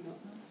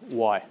 No.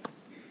 Why?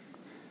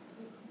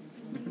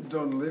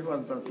 Don't live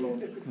us that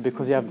long.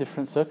 Because you have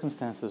different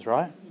circumstances,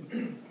 right?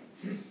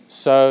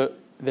 So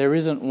there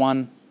isn't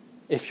one.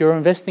 If you're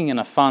investing in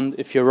a fund,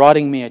 if you're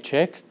writing me a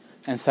check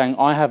and saying,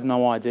 I have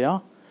no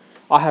idea,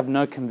 I have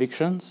no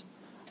convictions,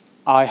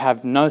 I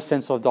have no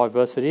sense of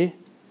diversity,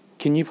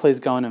 can you please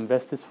go and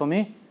invest this for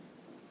me?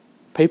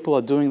 People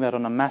are doing that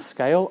on a mass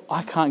scale.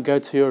 I can't go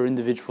to your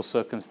individual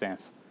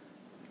circumstance.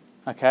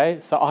 Okay,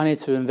 so I need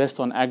to invest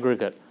on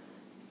aggregate.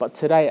 But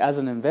today, as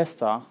an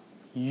investor,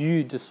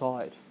 you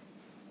decide.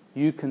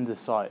 You can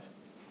decide.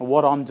 And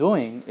what I'm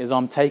doing is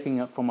I'm taking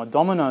it from a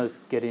Domino's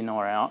get in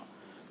or out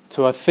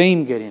to a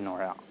theme get in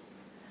or out.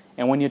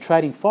 And when you're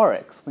trading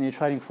Forex, when you're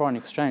trading foreign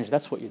exchange,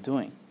 that's what you're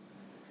doing.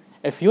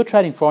 If you're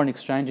trading foreign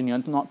exchange and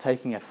you're not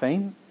taking a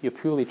theme, you're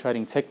purely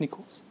trading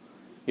technicals.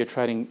 You're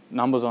trading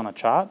numbers on a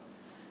chart.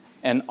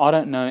 And I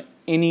don't know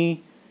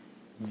any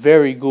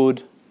very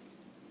good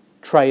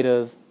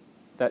traders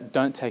that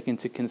don't take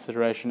into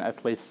consideration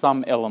at least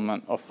some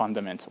element of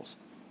fundamentals,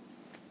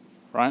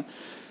 right?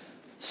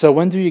 So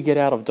when do you get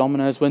out of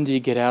dominoes? When do you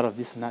get out of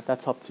this and that?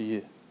 That's up to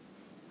you.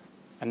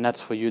 And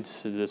that's for you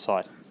to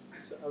decide.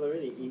 So are there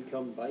any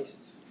income-based?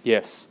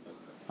 Yes.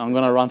 I'm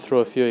going to run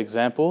through a few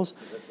examples.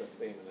 That's a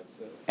thing, that's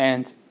a...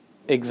 And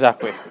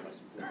exactly.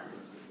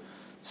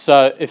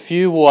 So if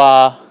you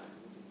walk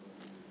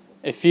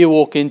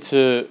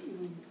into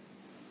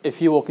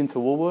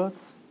Woolworths,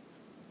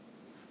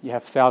 you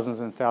have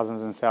thousands and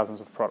thousands and thousands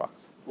of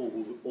products. All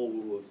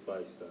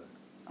Woolworths-based, though.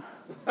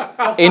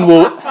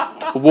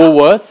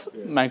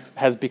 Woolworths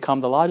has become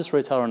the largest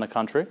retailer in the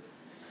country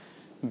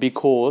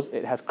because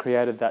it has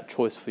created that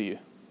choice for you,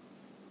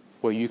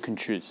 where you can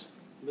choose.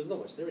 There's not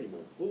much there anymore.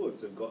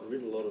 Woolworths have gotten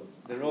rid of a lot of...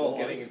 They're all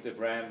getting into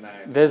brand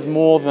name. There's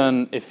more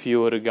than if you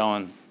were to go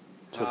on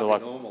to the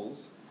normals.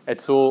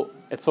 It's all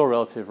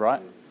relative,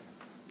 right?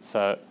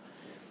 So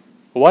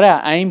what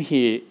our aim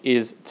here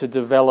is to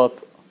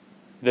develop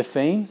the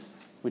themes,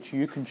 which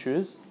you can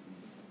choose.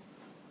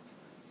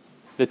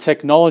 The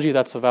technology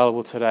that's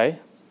available today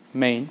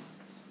means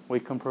we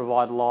can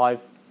provide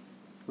live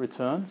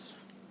returns.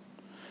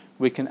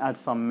 We can add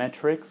some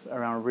metrics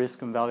around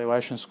risk and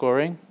valuation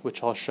scoring,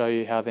 which I'll show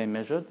you how they're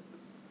measured.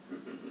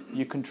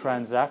 You can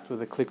transact with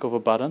a click of a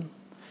button.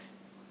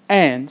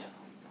 And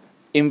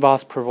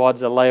Invast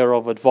provides a layer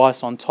of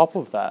advice on top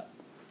of that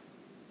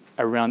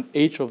around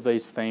each of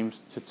these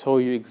themes to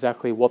tell you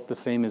exactly what the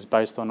theme is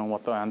based on and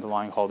what the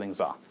underlying holdings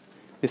are.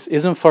 This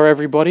isn't for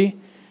everybody,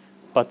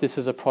 but this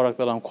is a product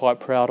that I'm quite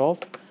proud of,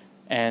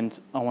 and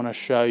I want to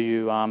show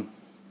you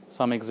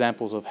some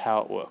examples of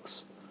how it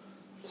works.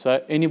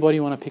 So anybody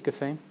want to pick a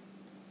theme?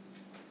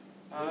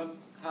 How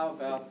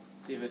about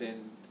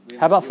dividend?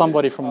 How about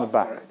somebody from the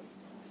back?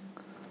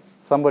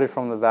 Somebody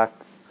from the back.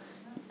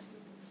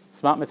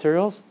 Smart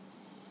Materials?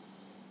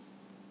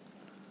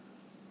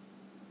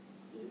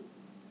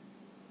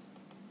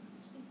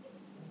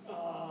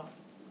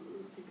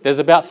 There's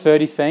about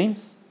 30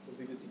 themes.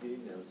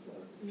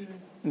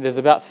 There's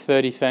about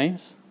 30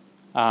 themes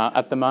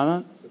at the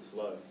moment.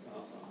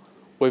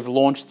 We've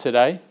launched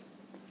today,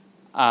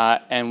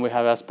 and we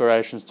have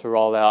aspirations to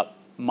roll out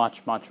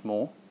much, much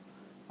more.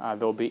 There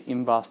will be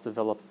Invast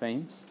developed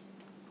themes,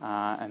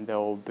 and there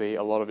will be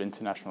a lot of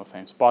international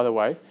themes. By the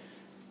way,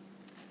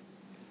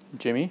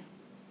 Jimmy,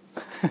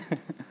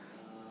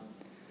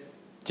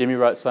 Jimmy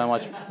wrote so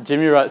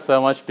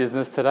much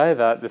business today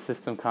that the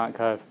system can't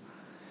cope.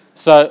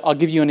 So I'll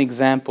give you an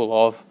example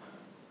of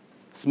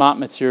Smart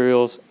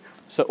Materials.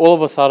 So all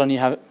of a sudden you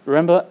have,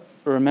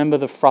 remember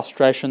the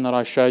frustration that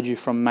I showed you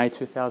from May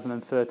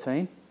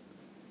 2013?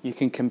 You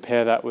can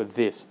compare that with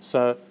this.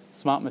 So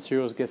Smart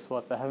Materials, guess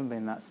what? They haven't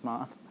been that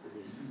smart.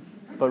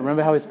 But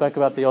remember how we spoke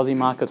about the Aussie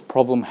market's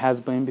problem has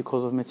been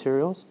because of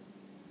materials?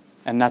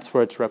 And that's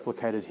where it's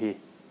replicated here.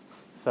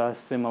 So a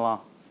similar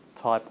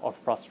type of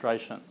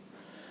frustration.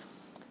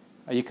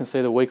 You can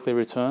see the weekly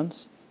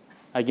returns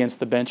against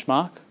the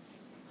benchmark,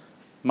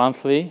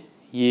 monthly,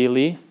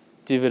 yearly,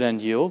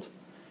 dividend yield.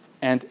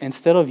 And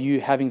instead of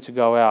you having to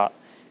go out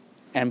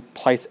and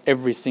place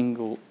every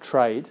single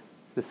trade,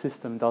 the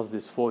system does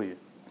this for you.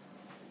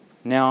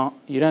 Now,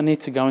 you don't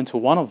need to go into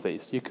one of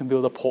these. You can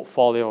build a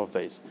portfolio of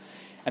these.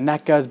 And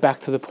that goes back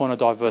to the point of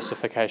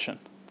diversification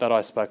that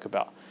I spoke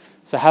about.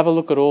 So have a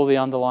look at all the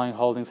underlying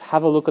holdings.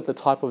 Have a look at the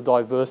type of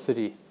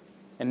diversity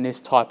in this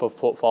type of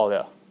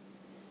portfolio.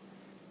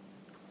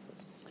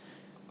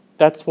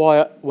 That's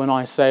why when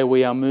I say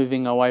we are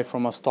moving away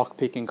from a stock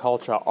picking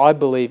culture, I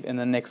believe in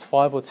the next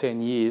 5 or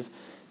 10 years,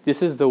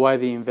 this is the way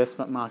the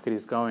investment market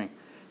is going.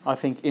 I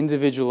think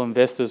individual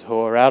investors who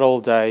are out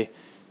all day,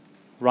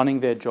 running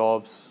their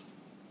jobs,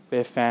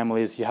 their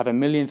families, you have a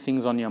million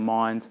things on your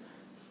mind.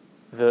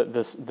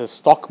 The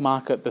stock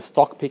market, the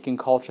stock picking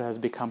culture has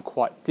become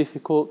quite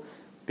difficult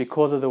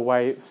because of the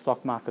way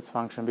stock markets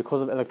function,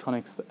 because of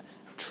electronic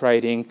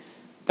trading.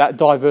 That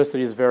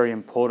diversity is very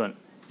important.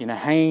 You know,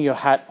 hanging your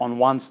hat on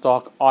one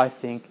stock, I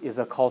think, is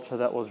a culture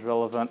that was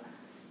relevant.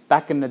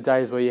 Back in the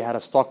days where you had a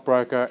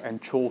stockbroker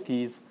and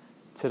chalkies,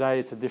 today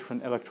it's a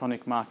different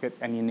electronic market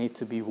and you need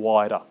to be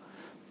wider.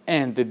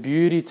 And the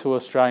beauty to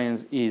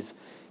Australians is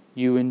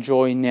you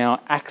enjoy now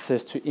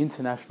access to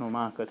international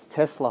markets.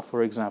 Tesla,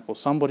 for example.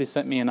 Somebody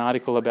sent me an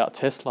article about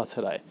Tesla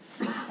today.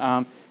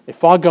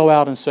 If I go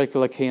out in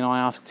Circular Quay and I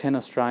ask 10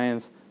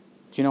 Australians,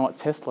 do you know what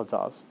Tesla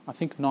does? I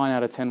think 9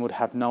 out of 10 would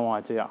have no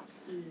idea.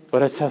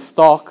 But it's a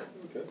stock.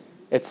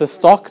 It's a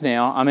stock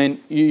now. I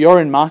mean,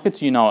 you're in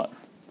markets, you know it.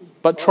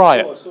 But try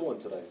it. I saw one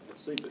today at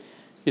Seabit.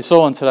 You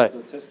saw one today?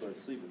 The Tesla at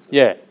Seabit.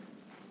 Yeah.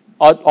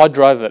 I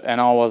drove it and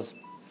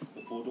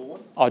The four-door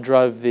one? I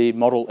drove the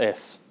Model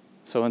S.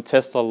 So when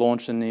Tesla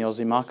launched in the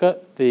Aussie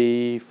market,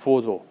 the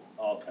four-door.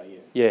 Oh, okay,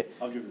 Yeah.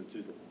 I've driven the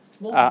two-door one.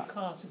 It's more than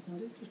cars,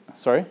 isn't it?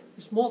 Sorry?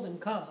 It's more than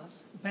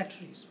cars.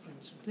 batteries, for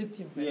instance,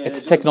 lithium batteries. Yeah, It's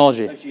they do-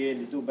 technology. Actually, yeah,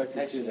 they do back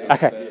to Actually, that.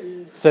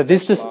 Okay. So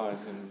this specialise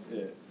in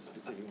Yeah.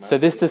 specific So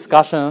this materials.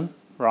 discussion,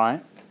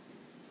 right,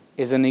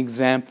 is an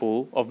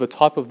example of the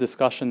type of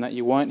discussion that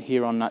you won't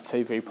hear on that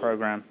TV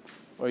program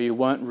or you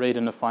won't read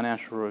in a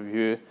financial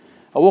review.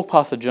 I walked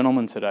past a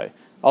gentleman today.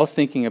 I was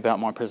thinking about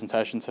my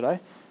presentation today.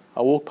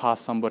 I walked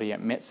past somebody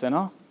at Met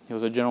Centre. He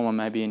was a gentleman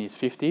maybe in his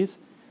 50s,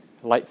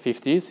 late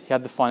 50s. He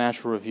had the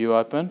financial review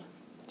open.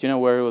 Do you know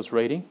where he was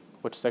reading?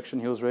 Which section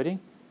he was reading?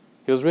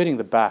 He was reading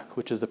the back,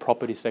 which is the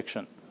property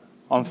section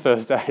on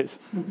Thursdays.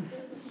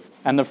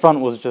 And the front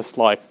was just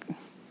like...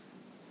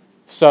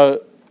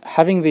 So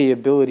having the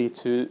ability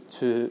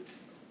to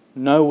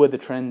know where the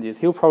trend is,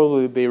 he'll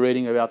probably be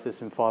reading about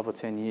this in 5 or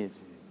 10 years,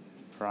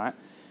 right?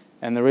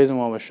 And the reason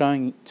why we're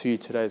showing it to you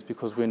today is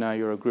because we know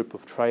you're a group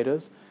of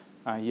traders.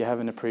 You have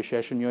an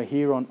appreciation. You're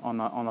here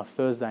on a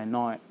Thursday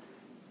night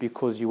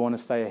because you want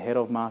to stay ahead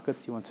of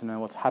markets. You want to know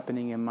what's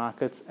happening in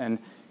markets, and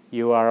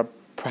you are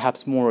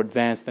perhaps more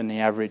advanced than the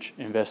average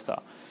investor.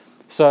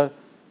 So,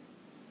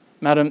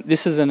 madam,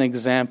 this is an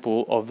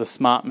example of the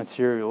smart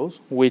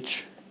materials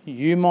which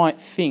you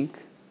might think,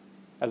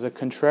 as a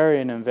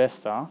contrarian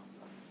investor,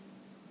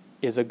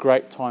 is a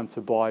great time to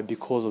buy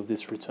because of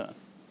this return.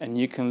 And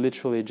you can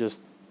literally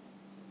just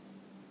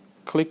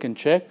click and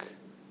check.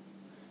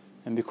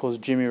 And because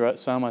Jimmy wrote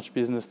so much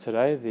business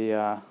today, But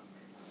can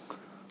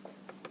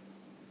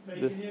I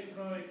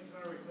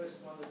request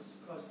one that's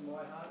close to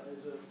my heart as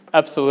a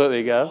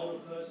absolutely go. older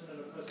person and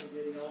a person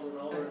getting older and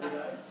older every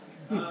day?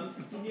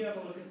 Can you have a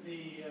look at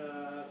the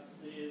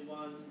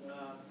one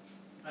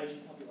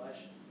aging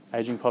population?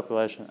 Aging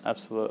population,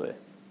 absolutely.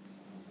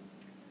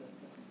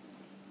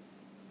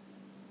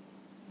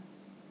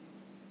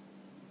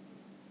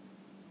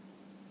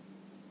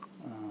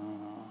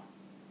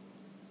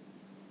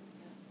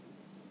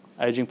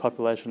 Aging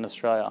population in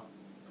Australia.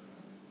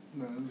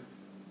 No.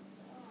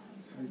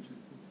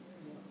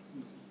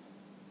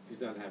 You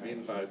don't have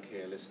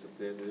InvoCare listed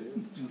there, do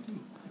you?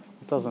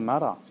 It doesn't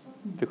matter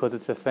because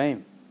it's a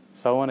theme.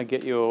 So I want to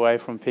get you away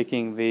from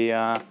picking the...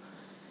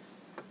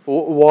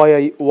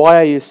 Why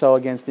are you so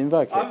against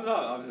InvoCare? I'm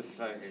not, I'm just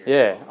thinking.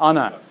 Yeah, I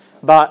know.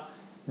 But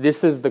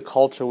this is the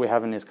culture we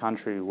have in this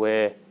country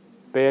where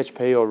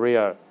BHP or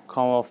Rio,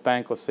 Commonwealth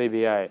Bank or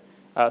CBA,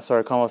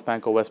 Commonwealth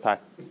Bank or Westpac,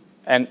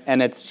 and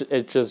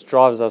it just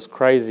drives us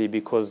crazy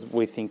because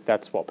we think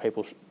that's what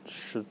people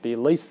should be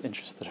least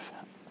interested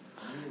about.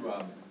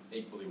 Are you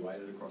equally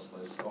weighted across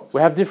those stocks?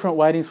 We have different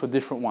weightings for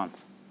different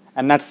ones,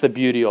 and that's the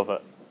beauty of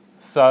it.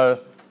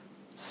 So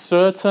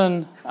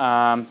certain...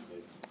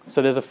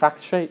 So there's a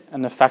fact sheet,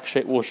 and the fact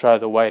sheet will show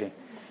the weighting.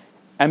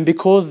 And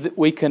because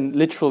we can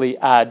literally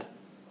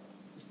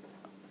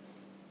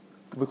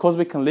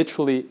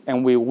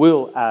and we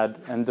will add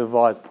and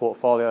devise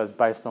portfolios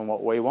based on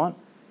what we want,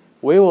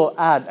 we will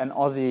add an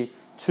Aussie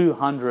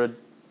 200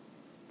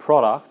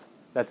 product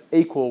that's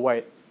equal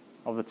weight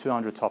of the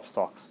 200 top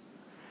stocks.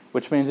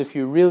 Which means if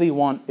you really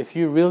want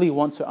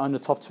to own the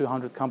top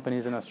 200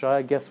 companies in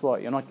Australia, guess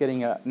what? You're not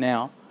getting it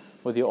now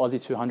with your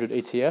Aussie 200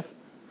 ETF.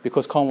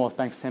 Because Commonwealth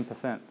Bank's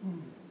 10%.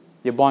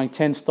 You're buying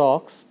 10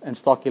 stocks, and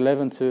stock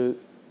 11 to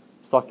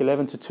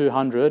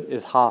 200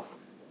 is half.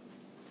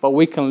 But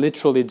we can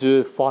literally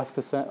do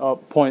 5% or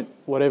point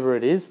whatever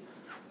it is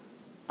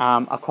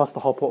across the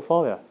whole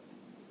portfolio.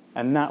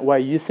 And that way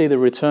you see the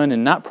return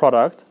in that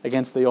product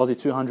against the Aussie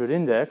 200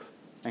 index,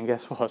 and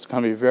guess what? It's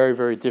going to be very,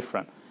 very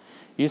different.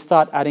 You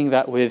start adding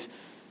that with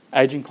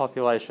aging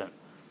population,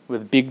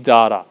 with big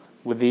data,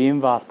 with the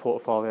Invast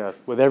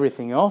portfolios, with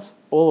everything else,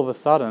 all of a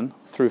sudden,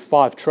 through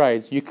 5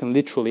 trades, you can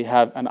literally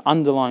have an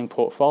underlying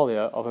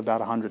portfolio of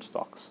about 100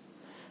 stocks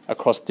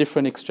across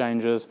different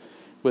exchanges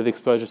with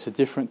exposure to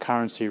different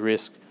currency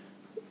risk,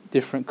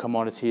 different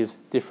commodities,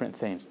 different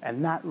themes.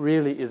 And that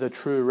really is a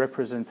true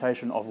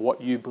representation of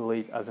what you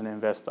believe as an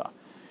investor.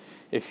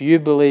 If you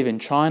believe in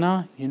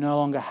China, you no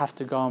longer have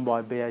to go and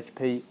buy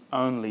BHP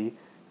only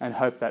and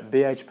hope that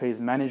BHP's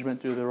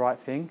management do the right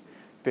thing,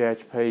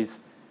 BHP's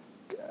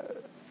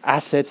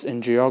assets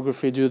and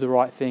geography do the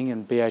right thing,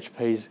 and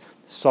BHP's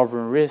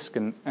sovereign risk,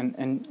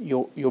 and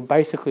you're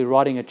basically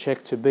writing a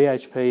check to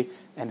BHP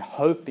and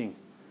hoping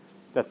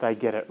that they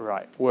get it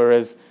right.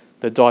 Whereas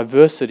the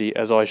diversity,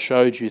 as I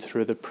showed you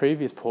through the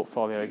previous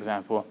portfolio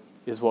example,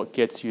 is what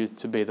gets you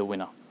to be the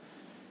winner.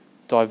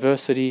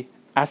 Diversity,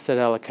 asset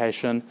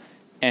allocation,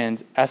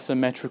 and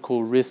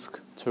asymmetrical risk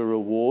to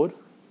reward,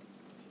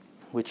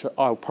 which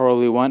I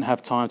probably won't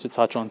have time to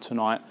touch on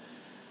tonight,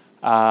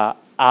 are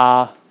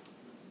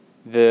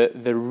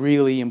the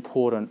really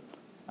important.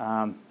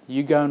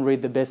 You go and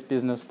read the best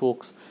business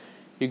books.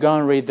 You go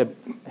and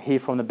hear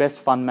from the best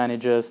fund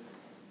managers.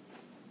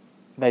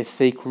 They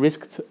seek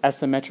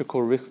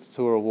asymmetrical risk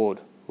to reward,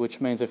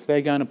 which means if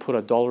they're going to put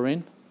 $1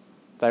 in,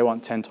 they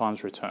want 10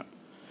 times return.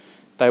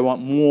 They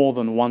want more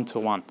than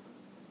 1-to-1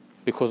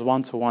 because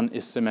 1-to-1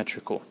 is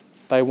symmetrical.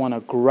 They want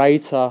a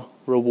greater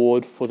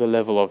reward for the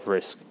level of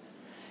risk.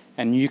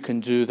 And you can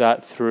do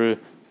that through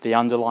the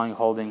underlying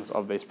holdings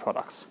of these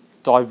products.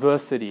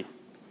 Diversity.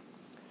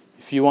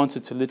 If you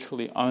wanted to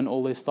literally own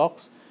all these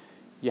stocks,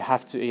 you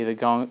have to either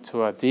go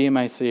to a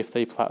DMA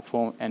CFD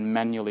platform and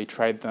manually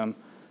trade them,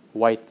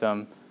 weight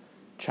them,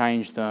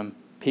 change them,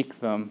 pick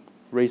them,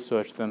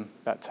 research them.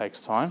 That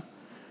takes time.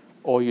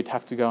 Or you'd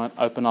have to go and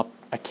open up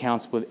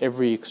accounts with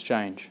every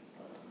exchange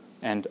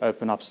and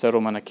open up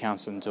settlement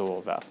accounts and do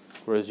all that.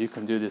 Whereas you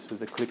can do this with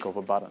the click of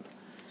a button.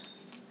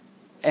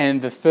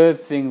 And the third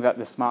thing that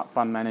the smart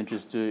fund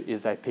managers do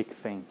is they pick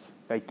themes.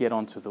 They get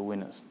onto the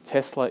winners.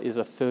 Tesla is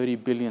a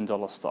 $30 billion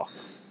stock.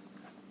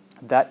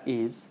 That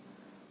is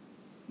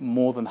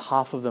more than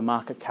half of the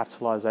market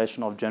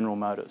capitalization of General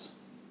Motors.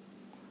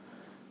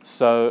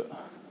 So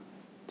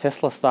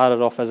Tesla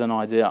started off as an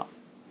idea.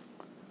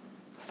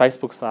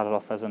 Facebook started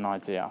off as an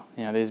idea.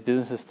 You know, these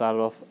businesses started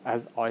off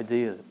as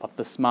ideas, but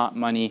the smart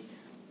money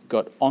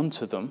got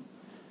onto them,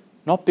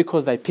 not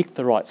because they picked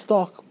the right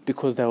stock,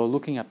 because they were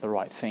looking at the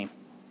right theme.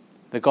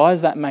 The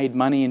guys that made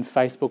money in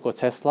Facebook or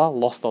Tesla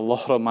lost a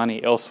lot of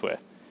money elsewhere.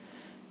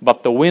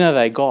 But the winner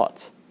they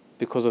got,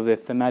 because of their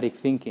thematic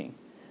thinking,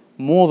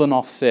 more than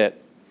offset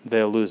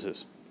their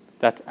losers.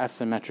 That's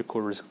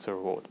asymmetrical risk to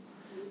reward.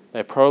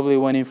 They probably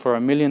went in for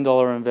 $1 million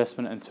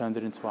investment and turned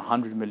it into a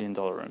 $100 million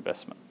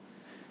investment.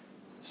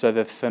 So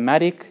the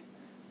thematic,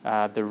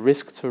 the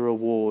risk to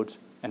reward,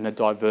 and the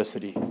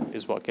diversity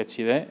is what gets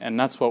you there. And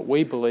that's what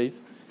we believe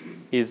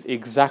is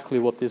exactly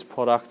what this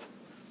product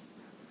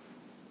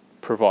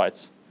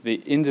provides.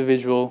 The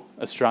individual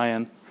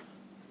Australian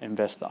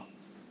investor.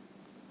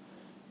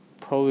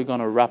 Probably going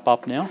to wrap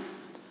up now.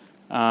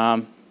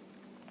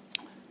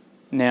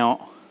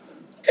 Now,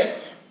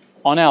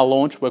 on our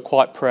launch, we're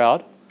quite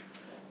proud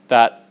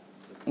that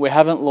we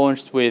haven't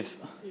launched with...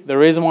 The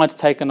reason why it's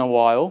taken a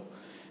while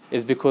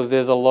is because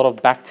there's a lot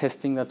of back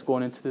testing that's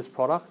gone into this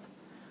product.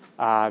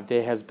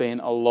 There has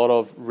been a lot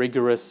of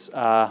rigorous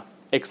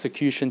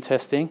execution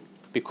testing.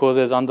 Because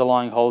there's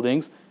underlying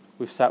holdings,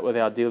 we've sat with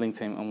our dealing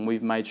team and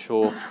we've made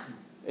sure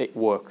it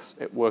works.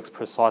 It works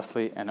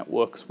precisely and it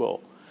works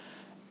well.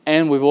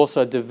 And we've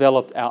also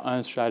developed our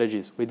own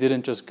strategies. We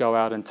didn't just go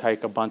out and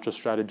take a bunch of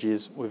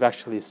strategies. We've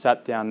actually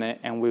sat down there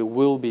and we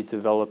will be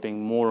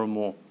developing more and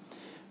more.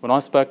 When I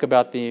spoke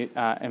about the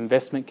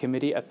investment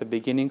committee at the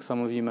beginning,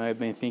 some of you may have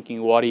been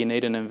thinking, why do you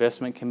need an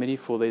investment committee?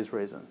 For these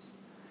reasons.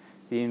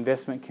 The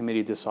investment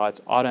committee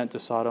decides. I don't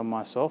decide on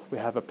myself. We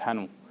have a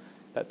panel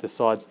that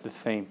decides the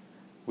theme.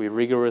 We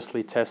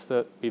rigorously test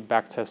it, we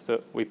back test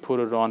it, we put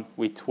it on,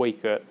 we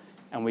tweak it,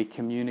 and we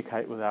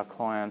communicate with our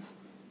clients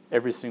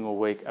every single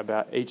week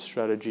about each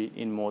strategy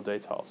in more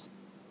details.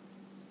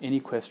 Any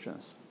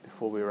questions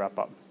before we wrap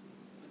up?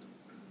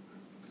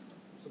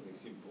 Something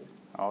simple.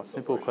 Oh,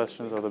 simple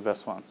questions are the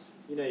best ones.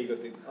 You know, you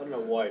got the, I don't know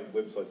why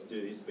websites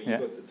do this, but you've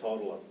got the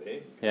title up there.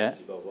 Yeah.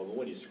 Blah, blah, blah.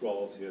 When you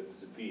scroll, obviously it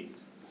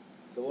disappears.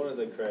 So why don't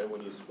they create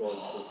when you scroll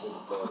and still see the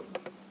stars?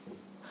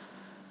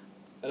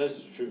 And that's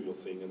a trivial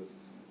thing, and it's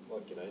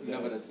like, you know.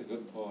 No, but it's a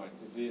good point.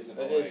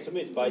 To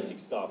me, it's basic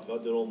stuff. I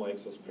do all my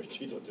Excel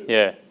spreadsheets. I do.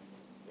 Yeah.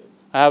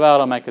 How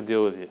about I make a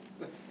deal with you?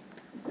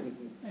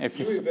 If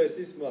you invest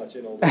this much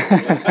in all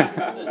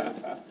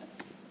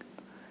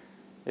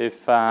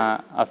If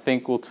I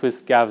think we'll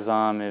twist Gav's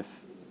arm if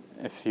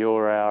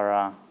you're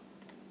our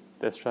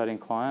best trading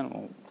client,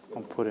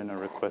 we'll put in a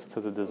request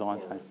to the design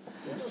team.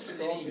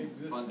 Any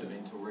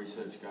fundamental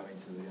research go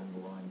into the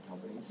underlying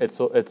companies?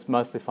 It's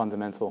mostly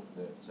fundamental.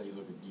 So you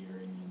look at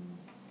gearing and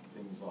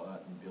things like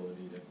that, and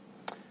ability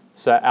to...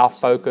 So our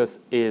focus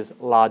is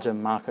larger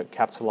market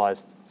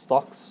capitalized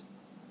stocks.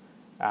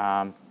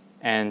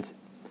 And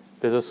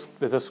there's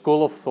a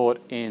school of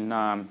thought in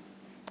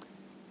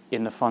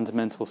the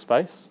fundamental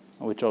space,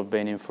 which I've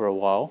been in for a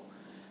while,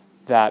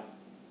 that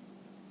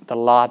the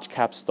large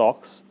cap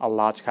stocks are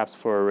large caps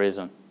for a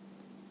reason.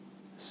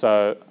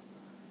 So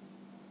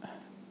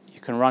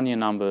you can run your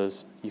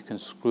numbers, you can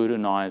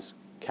scrutinize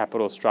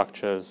capital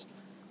structures,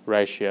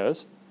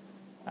 ratios,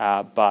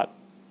 but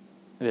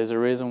there's a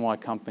reason why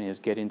companies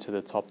get into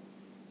the top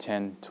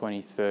 10,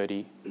 20,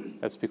 30.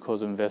 That's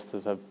because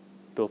investors have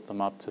built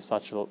them up to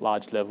such a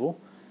large level.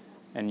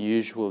 And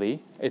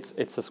usually, it's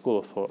a school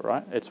of thought,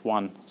 right? It's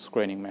one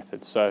screening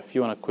method. So if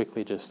you want to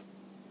quickly just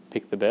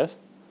pick the best,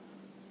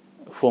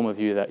 form a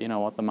view that, you know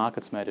what, the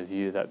market's made a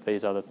view that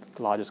these are the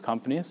largest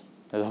companies.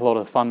 There's a lot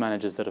of fund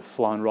managers that have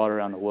flown right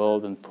around the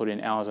world and put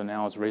in hours and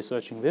hours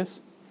researching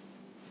this.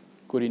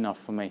 Good enough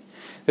for me.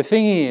 The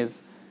thing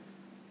is,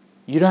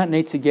 you don't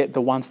need to get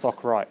the one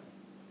stock right.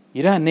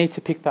 You don't need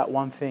to pick that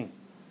one thing.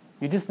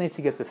 You just need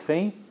to get the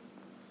theme,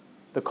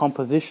 the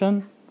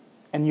composition,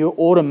 and you're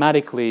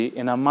automatically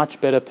in a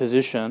much better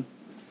position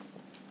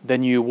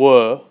than you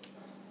were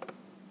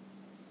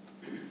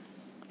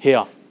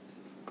here.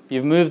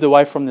 You've moved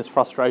away from this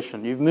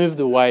frustration. You've moved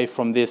away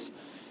from this.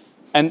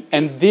 And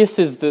this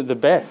is the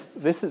best.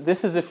 This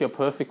is if you're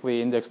perfectly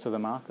indexed to the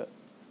market.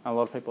 A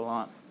lot of people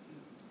aren't.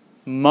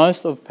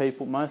 Most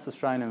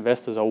Australian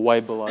investors are way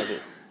below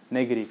this.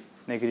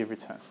 Negative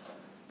return.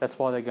 That's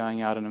why they're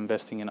going out and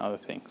investing in other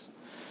things.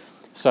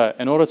 So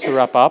in order to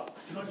wrap up...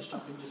 Can I just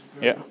jump in just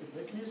very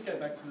quickly? Can you just go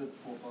back to the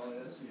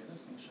portfolios again?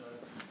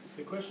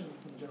 The question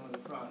from the gentleman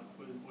in the front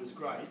was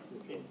great.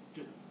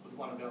 With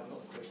one about,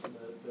 not the question,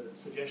 the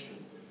suggestion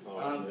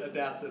Oh, yeah.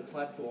 about the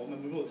platform,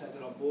 and we will take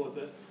that on board.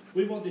 But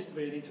we want this to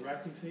be an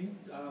interactive thing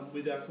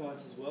with our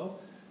clients as well.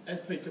 As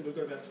Pete said, we've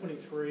got about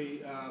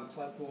 23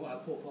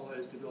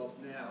 portfolios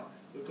developed now.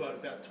 We've got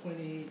about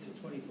 20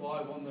 to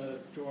 25 on the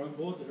drawing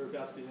board that are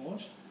about to be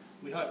launched.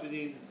 We hope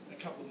within a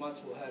couple of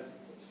months we'll have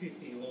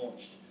 50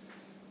 launched.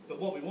 But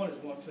what we want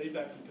is we want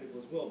feedback from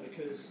people as well,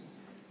 because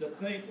the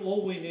theme,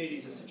 all we need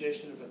is a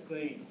suggestion of a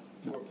theme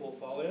for a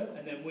portfolio,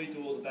 and then we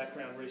do all the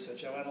background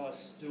research. Our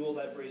analysts do all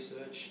that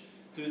research,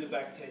 do the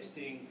back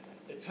testing.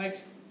 It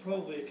takes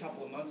probably a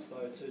couple of months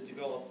though to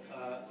develop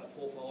a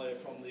portfolio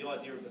from the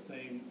idea of the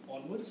theme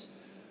onwards.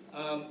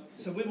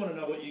 So we want to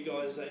know what you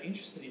guys are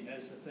interested in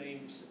as the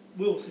themes.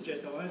 We'll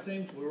suggest our own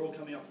themes. We're all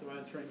coming up with our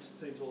own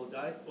themes all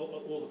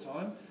the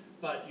time.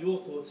 But your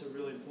thoughts are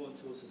really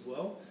important to us as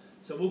well.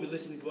 So we'll be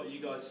listening to what you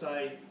guys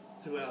say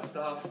to our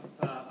staff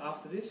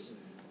after this.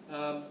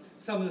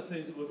 Some of the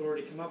things that we've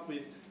already come up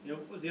with, you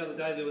know, the other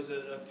day there was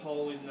a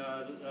poll in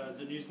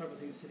the newspaper, I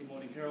think the Sydney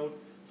Morning Herald.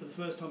 For the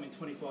first time in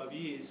 25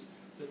 years,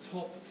 the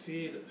top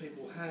fear that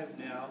people have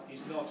now is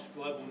not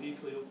global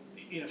nuclear,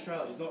 in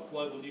Australia, is not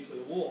global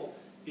nuclear war,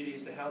 it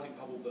is the housing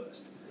bubble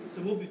burst.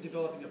 So we'll be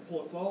developing a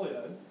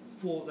portfolio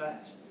for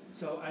that.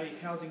 So a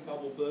housing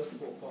bubble burst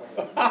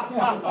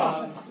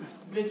portfolio.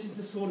 This is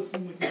the sort of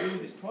thing we can do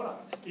with this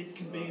product. It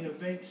can be an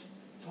event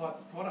type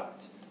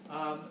product.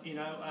 You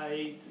know,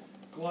 a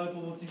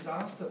global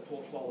disaster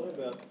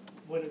portfolio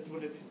when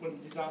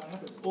disaster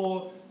happens.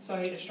 Or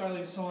say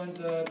Australia signs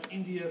an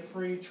India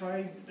free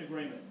trade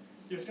agreement.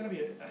 There's going to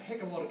be a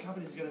heck of a lot of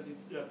companies going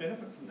to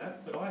benefit from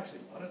that, but I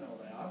don't know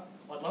what they are.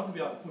 I'd love to be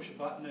able to push a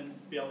button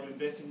and be able to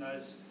invest in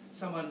those.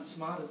 Someone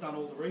smart has done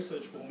all the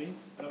research for me,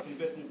 and I can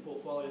invest in a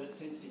portfolio that's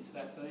sensitive to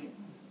that theme.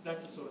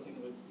 That's the sort of thing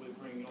that we're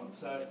bringing on.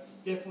 So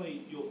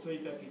definitely your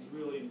feedback is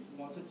really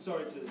wanted.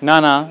 Sorry to...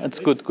 No, it's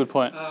good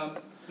point.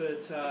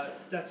 But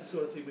that's the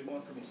sort of thing we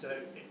want from you. So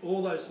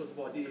all those sorts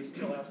of ideas,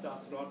 tell our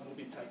staff tonight, and we'll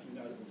be taking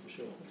note of them for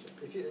sure.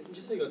 If you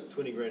just say you got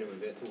 20 grand to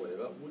invest or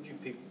whatever, would you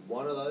pick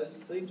one of those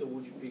themes, or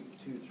would you pick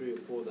 2, 3, or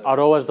 4 of those? I'd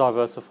always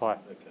diversify.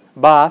 Okay.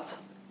 But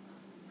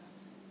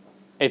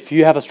if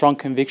you have a strong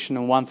conviction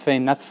in one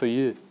theme, that's for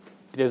you.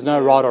 There's no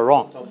right or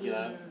wrong. Sometimes, you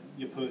know,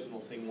 your personal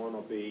thing might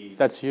not be...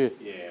 That's you.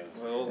 Yeah.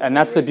 Well, And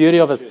that's the beauty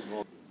of it.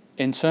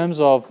 In terms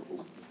of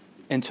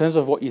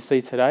what you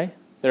see today,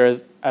 there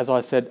is, as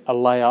I said, a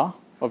layer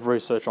of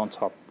research on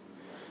top.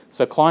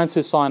 So clients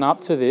who sign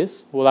up to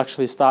this will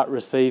actually start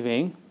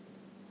receiving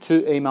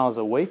 2 emails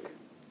a week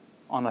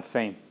on a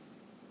theme.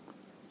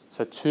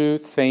 So 2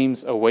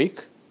 themes a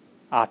week,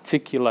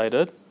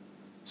 articulated.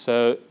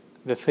 So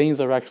the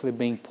themes are actually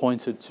being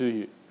pointed to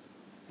you.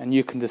 And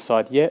you can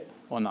decide yeah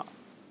or no.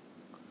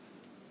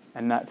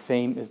 And that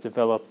theme is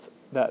developed,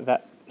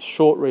 that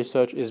short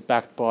research is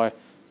backed by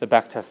the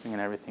back testing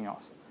and everything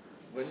else.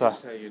 When So you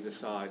say you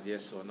decide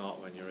yes or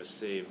not when you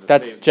receive the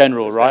that's theme,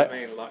 general, does right?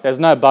 that mean like There's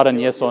no button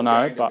you're yes or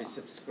no, going but to be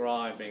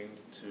subscribing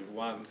to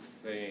one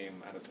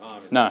theme at a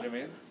time. Is No. that what you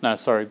mean? no,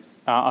 sorry,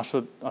 I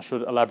should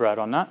elaborate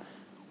on that.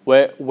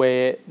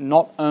 We're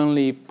not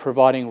only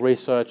providing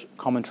research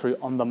commentary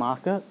on the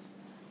market,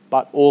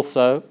 but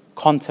also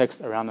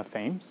context around the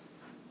themes.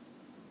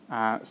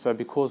 So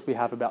because we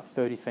have about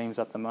 30 themes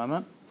at the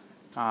moment,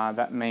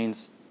 that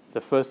means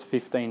the first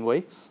 15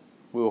 weeks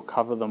we will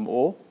cover them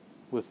all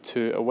with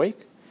 2 a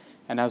week,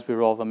 and as we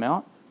roll them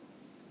out,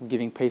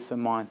 giving peace of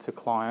mind to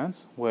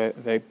clients where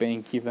they're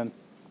being given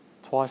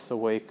twice a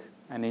week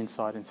an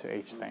insight into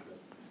each thing,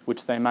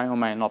 which they may or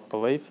may not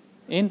believe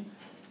in,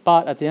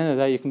 but at the end of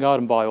the day you can go out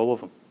and buy all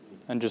of them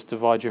and just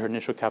divide your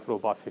initial capital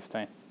by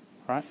 15,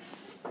 right?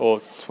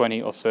 Or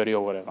 20 or 30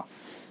 or whatever.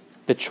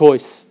 The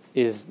choice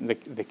is the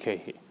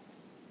key here.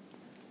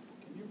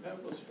 Can you have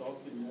a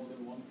stock in more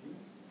than one theme?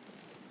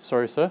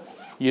 Sorry, sir?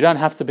 You don't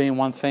have to be in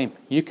one theme.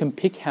 You can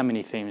pick how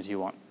many themes you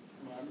want.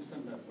 No, I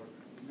understand that, but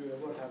do you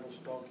ever have a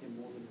stock in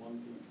more than one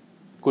theme?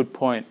 Good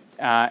point.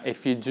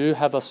 If you do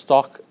have a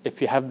stock, if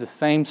you have the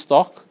same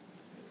stock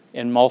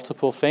in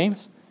multiple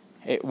themes,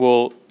 it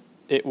will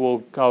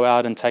go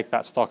out and take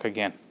that stock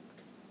again.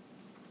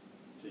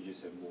 So you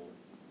just have more.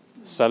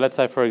 So let's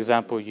say, for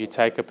example, you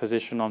take a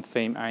position on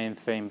theme A and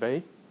theme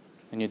B,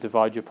 and you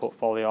divide your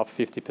portfolio up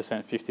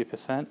 50%,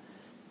 50%,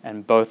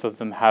 and both of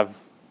them have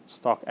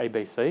stock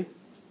ABC,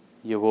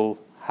 you will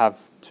have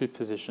 2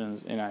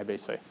 positions in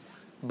ABC,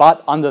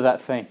 but under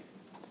that theme.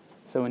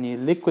 So when you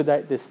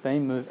liquidate this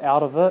theme, move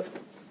out of it,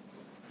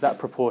 that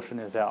proportion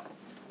is out.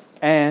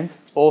 And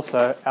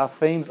also, our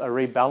themes are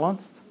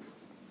rebalanced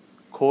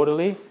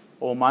quarterly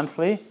or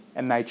monthly,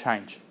 and they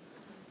change.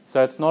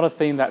 So it's not a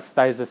theme that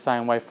stays the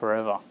same way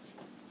forever.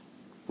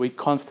 We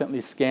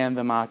constantly scan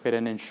the market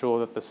and ensure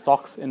that the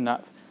stocks in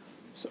that...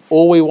 So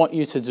all we want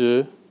you to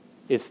do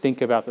is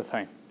think about the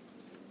theme.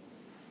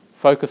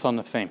 Focus on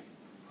the theme,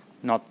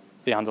 not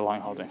the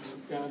underlying holdings.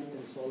 You can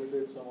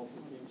consolidate some of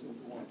the themes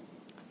into one.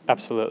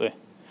 Absolutely.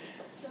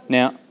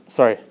 Now,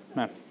 sorry,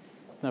 ma'am,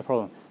 no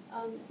problem.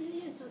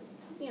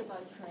 Talking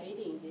about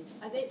trading,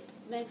 are they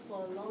meant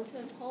for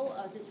long-term hold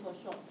or just for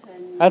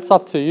short-term? That's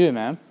up to you,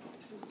 ma'am.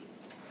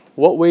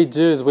 What we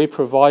do is we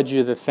provide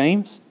you the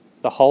themes,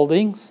 the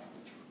holdings,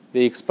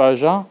 the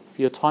exposure.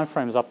 Your time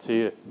frame is up to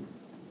you.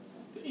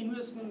 The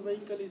investment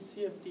vehicle is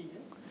CFD,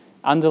 yeah?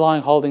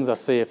 Underlying holdings are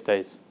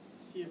CFDs.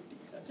 CFD.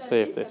 So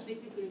CFDs. this is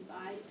basically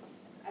buy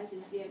as a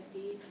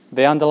CFD.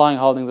 The underlying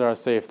holdings are a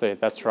CFD,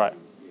 that's right.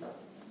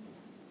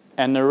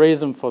 And the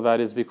reason for that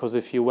is because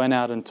if you went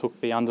out and took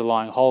the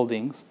underlying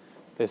holdings,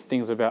 there's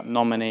things about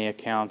nominee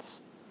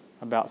accounts,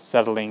 about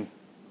settling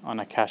on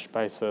a cash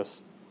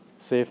basis.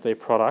 CFD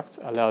product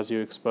allows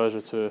you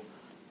exposure to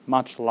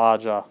much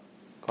larger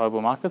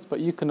global markets, but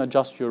you can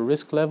adjust your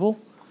risk level,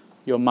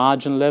 your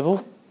margin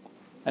level,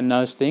 and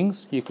those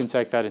things, you can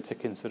take that into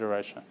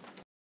consideration.